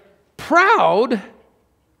they're proud,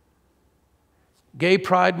 gay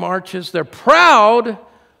pride marches, they're proud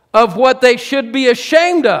of what they should be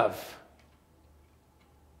ashamed of.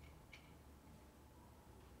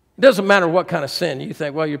 It doesn't matter what kind of sin. You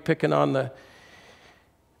think, well, you're picking on the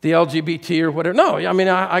LGBT or whatever. No, I mean,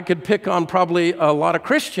 I could pick on probably a lot of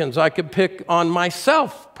Christians. I could pick on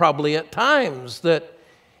myself probably at times.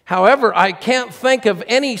 However, I can't think of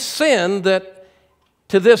any sin that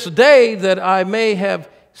to this day that I may have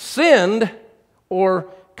sinned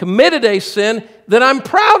or committed a sin that I'm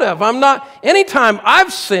proud of. Anytime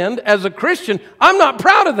I've sinned as a Christian, I'm not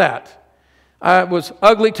proud of that. I was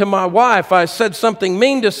ugly to my wife. I said something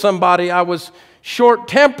mean to somebody. I was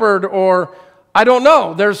short-tempered, or I don't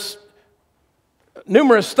know. There's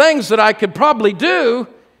numerous things that I could probably do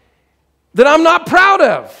that I'm not proud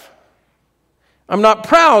of. I'm not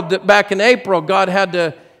proud that back in April, God had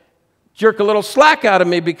to jerk a little slack out of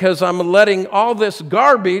me because I'm letting all this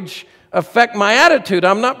garbage affect my attitude.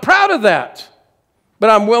 I'm not proud of that.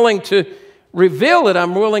 But I'm willing to reveal it.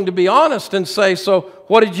 I'm willing to be honest and say, so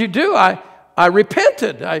what did you do? I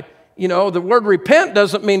repented. The word repent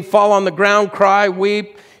doesn't mean fall on the ground, cry,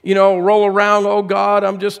 weep, roll around, oh God,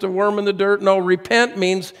 I'm just a worm in the dirt. No, repent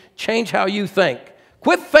means change how you think.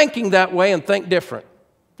 Quit thinking that way and think different.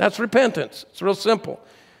 That's repentance. It's real simple.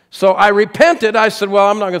 So I repented. I said,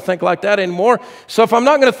 well, I'm not going to think like that anymore. So if I'm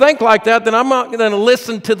not going to think like that, then I'm not going to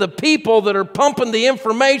listen to the people that are pumping the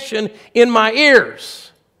information in my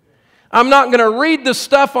ears. I'm not going to read the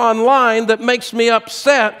stuff online that makes me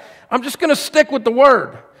upset. I'm just going to stick with the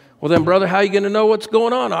Word. Well, then, brother, how are you going to know what's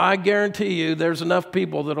going on? I guarantee you there's enough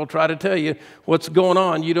people that will try to tell you what's going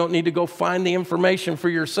on. You don't need to go find the information for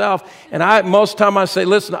yourself. And most time I say,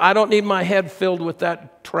 listen, I don't need my head filled with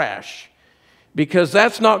that trash, because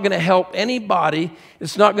that's not going to help anybody.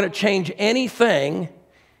 It's not going to change anything,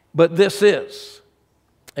 but this is.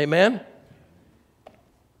 Amen?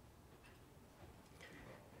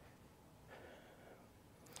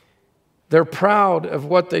 They're proud of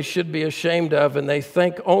what they should be ashamed of, and they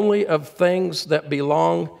think only of things that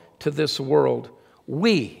belong to this world.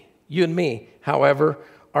 We, you and me, however,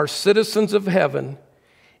 are citizens of heaven,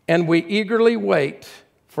 and we eagerly wait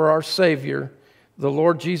for our Savior, the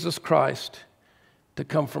Lord Jesus Christ, to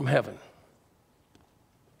come from heaven.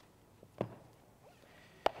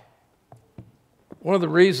 One of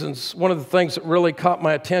the things that really caught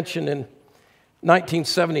my attention in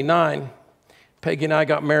 1979, Peggy and I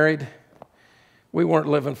got married. We weren't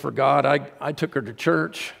living for God. I took her to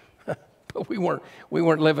church, but we weren't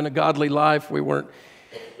living a godly life. We weren't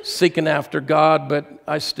seeking after God, but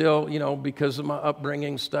I still, because of my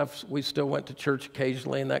upbringing stuff, we still went to church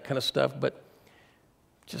occasionally and that kind of stuff, but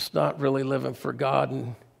just not really living for God.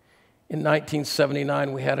 And in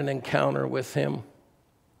 1979, we had an encounter with Him.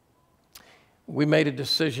 We made a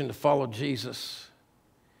decision to follow Jesus.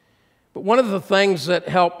 But one of the things that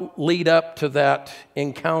helped lead up to that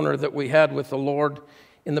encounter that we had with the Lord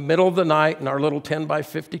in the middle of the night in our little 10 by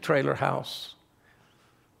 50 trailer house,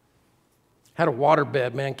 had a water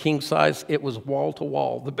bed, man, king size. It was wall to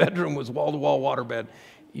wall. The bedroom was wall to wall water bed.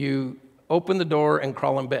 You open the door and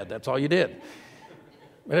crawl in bed. That's all you did.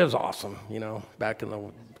 It was awesome, back in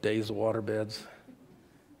the days of water beds.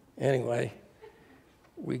 Anyway,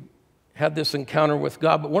 we had this encounter with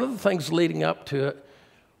God. But one of the things leading up to it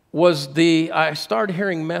was I started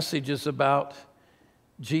hearing messages about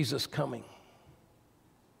Jesus coming.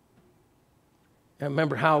 I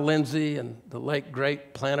remember Hal Lindsey and the late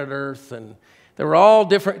great Planet Earth, and they were all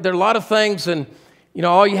different. There are a lot of things, and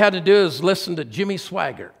all you had to do is listen to Jimmy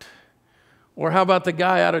Swaggart, or how about the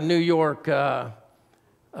guy out of New York,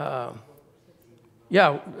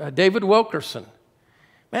 David Wilkerson.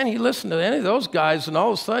 Man, you listen to any of those guys, and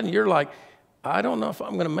all of a sudden you're like, I don't know if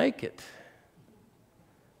I'm going to make it.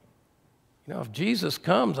 If Jesus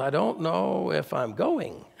comes, I don't know if I'm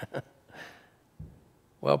going.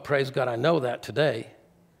 Well, praise God, I know that today.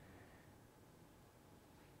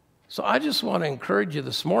 So I just want to encourage you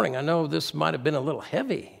this morning. I know this might have been a little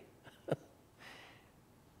heavy.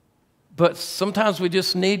 But sometimes we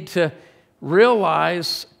just need to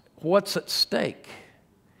realize what's at stake.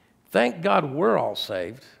 Thank God we're all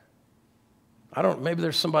saved. Maybe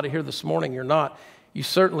there's somebody here this morning you're not. You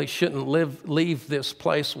certainly shouldn't leave this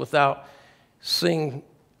place without seeing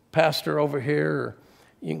Pastor over here, or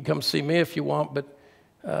you can come see me if you want, but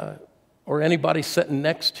or anybody sitting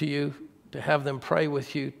next to you, to have them pray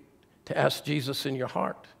with you, to ask Jesus in your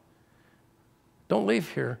heart. Don't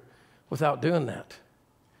leave here without doing that.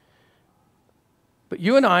 But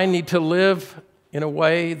you and I need to live in a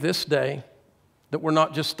way this day that we're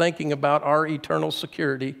not just thinking about our eternal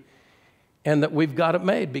security and that we've got it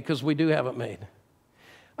made, because we do have it made.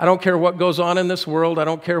 I don't care what goes on in this world. I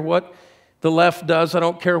don't care what the left does. I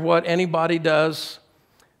don't care what anybody does.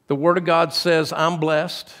 The Word of God says, I'm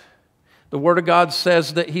blessed. The Word of God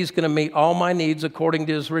says that He's going to meet all my needs according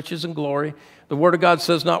to His riches and glory. The Word of God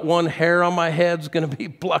says not one hair on my head is going to be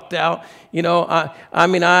plucked out. You know,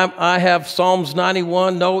 I have Psalms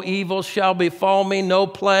 91, no evil shall befall me, no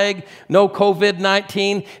plague, no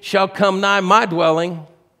COVID-19 shall come nigh my dwelling.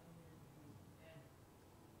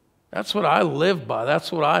 That's what I live by.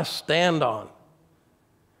 That's what I stand on.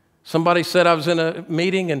 Somebody said I was in a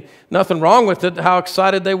meeting and nothing wrong with it, how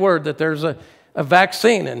excited they were that there's a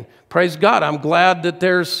vaccine. And praise God, I'm glad that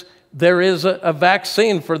there is a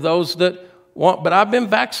vaccine for those that want. But I've been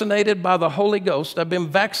vaccinated by the Holy Ghost. I've been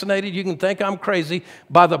vaccinated, you can think I'm crazy,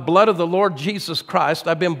 by the blood of the Lord Jesus Christ.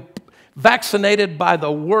 I've been vaccinated by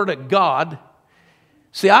the Word of God.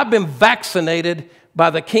 See, I've been vaccinated by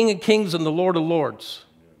the King of Kings and the Lord of Lords.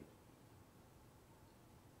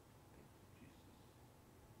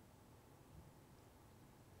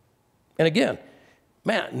 And again,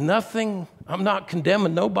 man, nothing, I'm not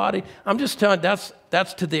condemning nobody. I'm just telling you,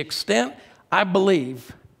 that's to the extent I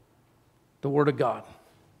believe the Word of God.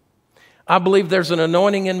 I believe there's an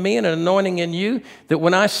anointing in me and an anointing in you, that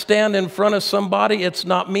when I stand in front of somebody, it's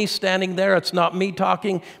not me standing there, it's not me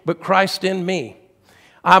talking, but Christ in me.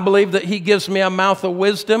 I believe that He gives me a mouth of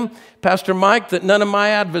wisdom, Pastor Mike, that none of my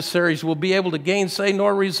adversaries will be able to gainsay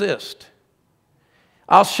nor resist.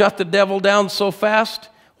 I'll shut the devil down so fast.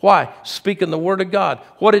 Why? Speaking the Word of God.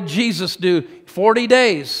 What did Jesus do? 40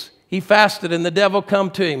 days He fasted and the devil come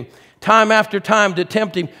to Him. Time after time to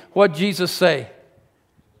tempt Him. What did Jesus say?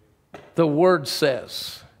 The Word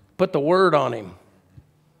says. Put the Word on Him.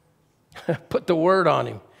 Put the Word on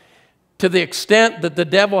Him. To the extent that the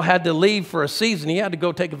devil had to leave for a season. He had to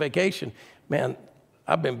go take a vacation. Man,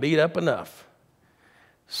 I've been beat up enough.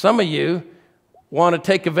 Some of you want to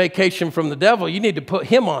take a vacation from the devil. You need to put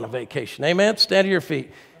him on a vacation. Amen? Stand to your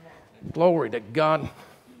feet. Glory to God.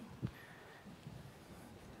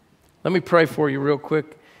 Let me pray for you real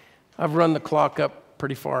quick. I've run the clock up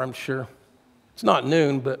pretty far, I'm sure. It's not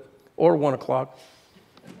noon, or 1 o'clock.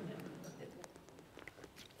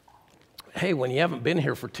 Hey, when you haven't been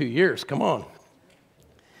here for 2 years, come on.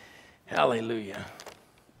 Hallelujah.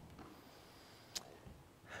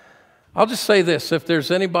 I'll just say this. If there's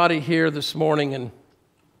anybody here this morning and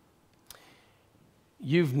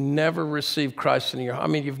you've never received Christ in your heart,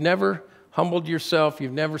 you've never humbled yourself,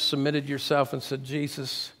 you've never submitted yourself and said,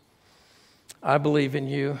 Jesus, I believe in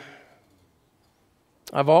you.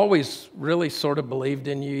 I've always really sort of believed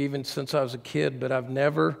in you even since I was a kid, but I've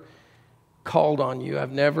never called on you.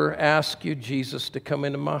 I've never asked you, Jesus, to come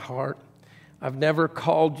into my heart. I've never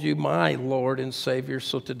called you my Lord and Savior,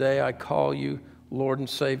 so today I call you Lord and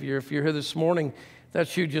Savior. If you're here this morning,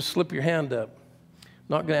 that's you, just slip your hand up.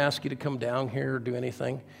 I'm not going to ask you to come down here or do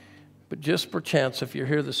anything, but just perchance, if you're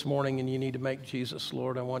here this morning and you need to make Jesus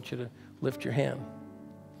Lord, I want you to lift your hand.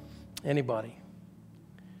 Anybody?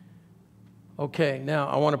 Okay, now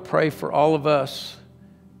I want to pray for all of us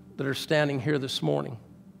that are standing here this morning.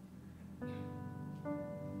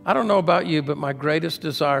 I don't know about you, but my greatest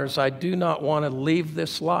desire is I do not want to leave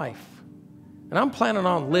this life. And I'm planning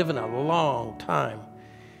on living a long time.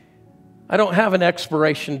 I don't have an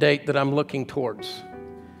expiration date that I'm looking towards.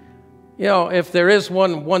 You know, if there is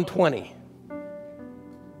one, 120.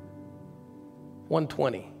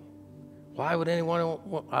 120. Why would anyone?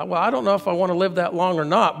 Well, I don't know if I want to live that long or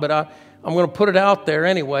not, but I'm going to put it out there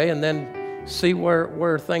anyway and then see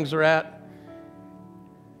where things are at.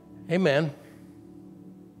 Amen.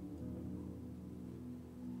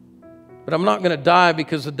 But I'm not going to die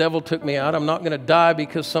because the devil took me out. I'm not going to die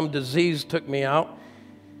because some disease took me out.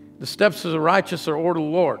 The steps of the righteous are ordered of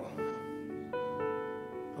the Lord.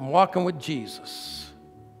 I'm walking with Jesus.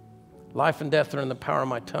 Life and death are in the power of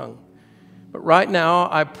my tongue. But right now,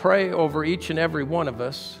 I pray over each and every one of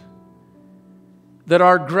us that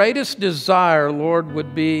our greatest desire, Lord,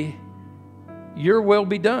 would be your will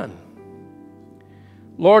be done.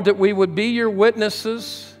 Lord, that we would be your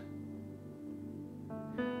witnesses.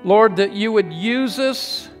 Lord, that you would use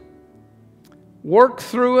us, work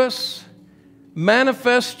through us,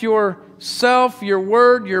 manifest yourself, your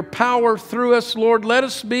word, your power through us. Lord, let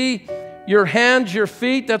us be your hands, your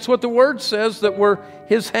feet. That's what the word says, that we're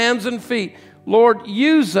his hands and feet. Lord,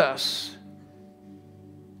 use us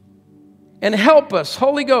and help us.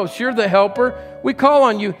 Holy Ghost, you're the helper. We call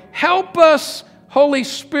on you. Help us, Holy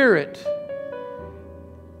Spirit,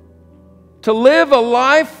 to live a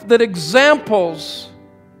life that examples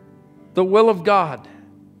the will of God,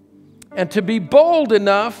 and to be bold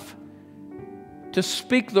enough to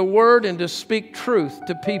speak the word and to speak truth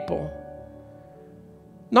to people.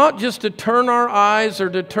 Not just to turn our eyes or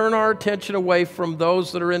to turn our attention away from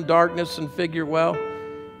those that are in darkness and figure, well,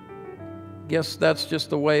 guess that's just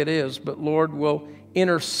the way it is, but Lord will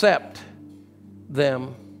intercept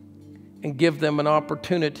them and give them an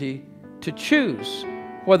opportunity to choose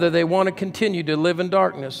whether they want to continue to live in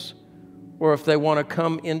darkness or if they want to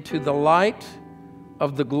come into the light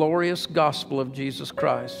of the glorious gospel of Jesus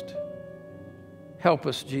Christ. Help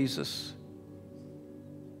us, Jesus.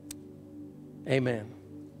 Amen.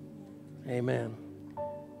 Amen.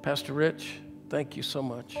 Pastor Rich, thank you so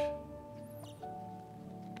much.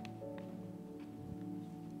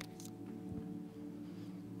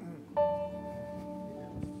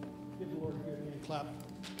 Give the Lord a good hand clap.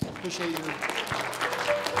 Appreciate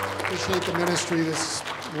the ministry this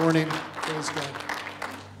morning. Praise God.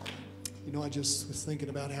 You know, I just was thinking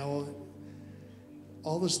about how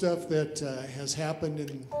all the stuff that has happened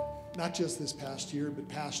in not just this past year, but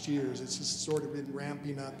past years, it's just sort of been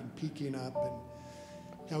ramping up and peaking up, and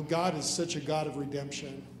how God is such a God of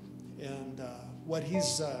redemption, and what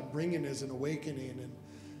He's bringing is an awakening. And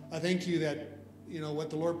I thank you that, you know, what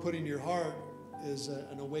the Lord put in your heart is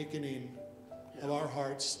an awakening of our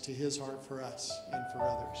hearts to His heart for us and for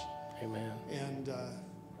others. Amen. And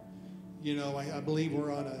you know, I believe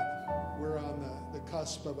we're on the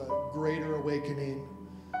cusp of a greater awakening,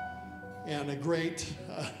 and a great,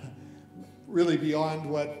 really beyond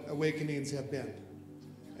what awakenings have been.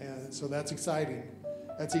 And so that's exciting.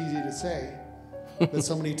 That's easy to say, but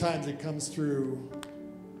so many times it comes through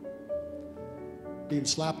being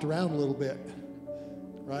slapped around a little bit,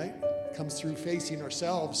 right? It comes through facing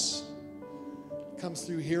ourselves. It comes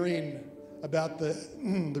through hearing about the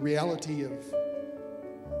reality of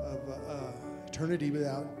eternity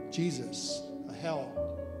without Jesus, a hell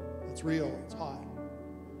that's real, it's hot,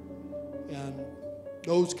 and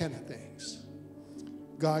those kind of things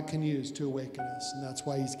God can use to awaken us. And that's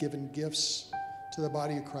why He's given gifts to the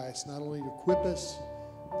body of Christ, not only to equip us,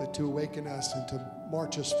 but to awaken us and to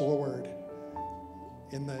march us forward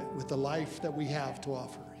with the life that we have to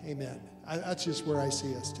offer. Amen. That's just where I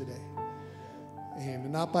see us today.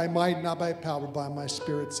 Amen. Not by might, not by power, but by my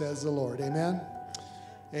Spirit, says the Lord. Amen.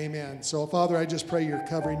 Amen. So, Father, I just pray your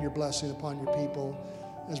covering, your blessing upon your people.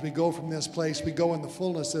 As we go from this place, we go in the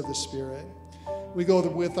fullness of the Spirit. We go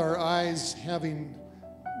with our eyes having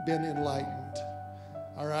been enlightened,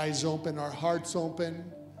 our eyes open, our hearts open,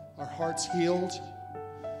 our hearts healed.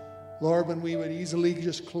 Lord, when we would easily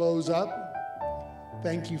just close up,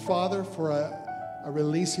 thank you, Father, for a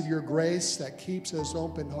release of your grace that keeps us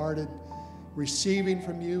open-hearted, receiving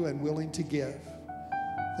from you and willing to give.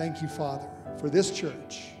 Thank you, Father, for this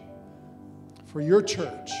church, for your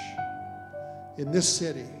church in this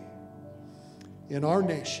city, in our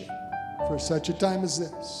nation, for such a time as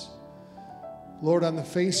this. Lord, on the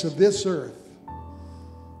face of this earth,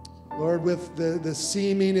 Lord, with the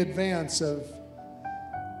seeming advance of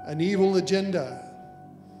an evil agenda,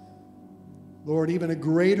 Lord, even a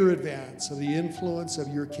greater advance of the influence of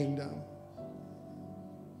your kingdom.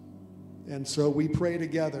 And so we pray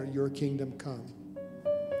together, your kingdom come.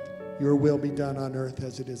 Your will be done on earth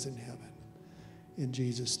as it is in heaven. In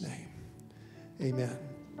Jesus' name, amen.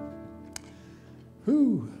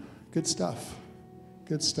 Whew, good stuff.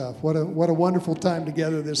 Good stuff. What a wonderful time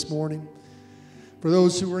together this morning. For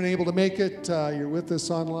those who weren't able to make it, you're with us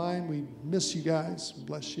online. We miss you guys.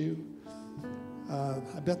 Bless you.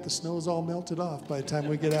 I bet the snow's all melted off by the time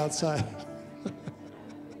we get outside.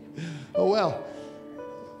 Oh, well.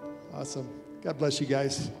 Awesome. God bless you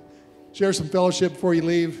guys. Share some fellowship before you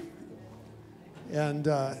leave. And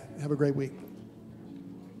have a great week.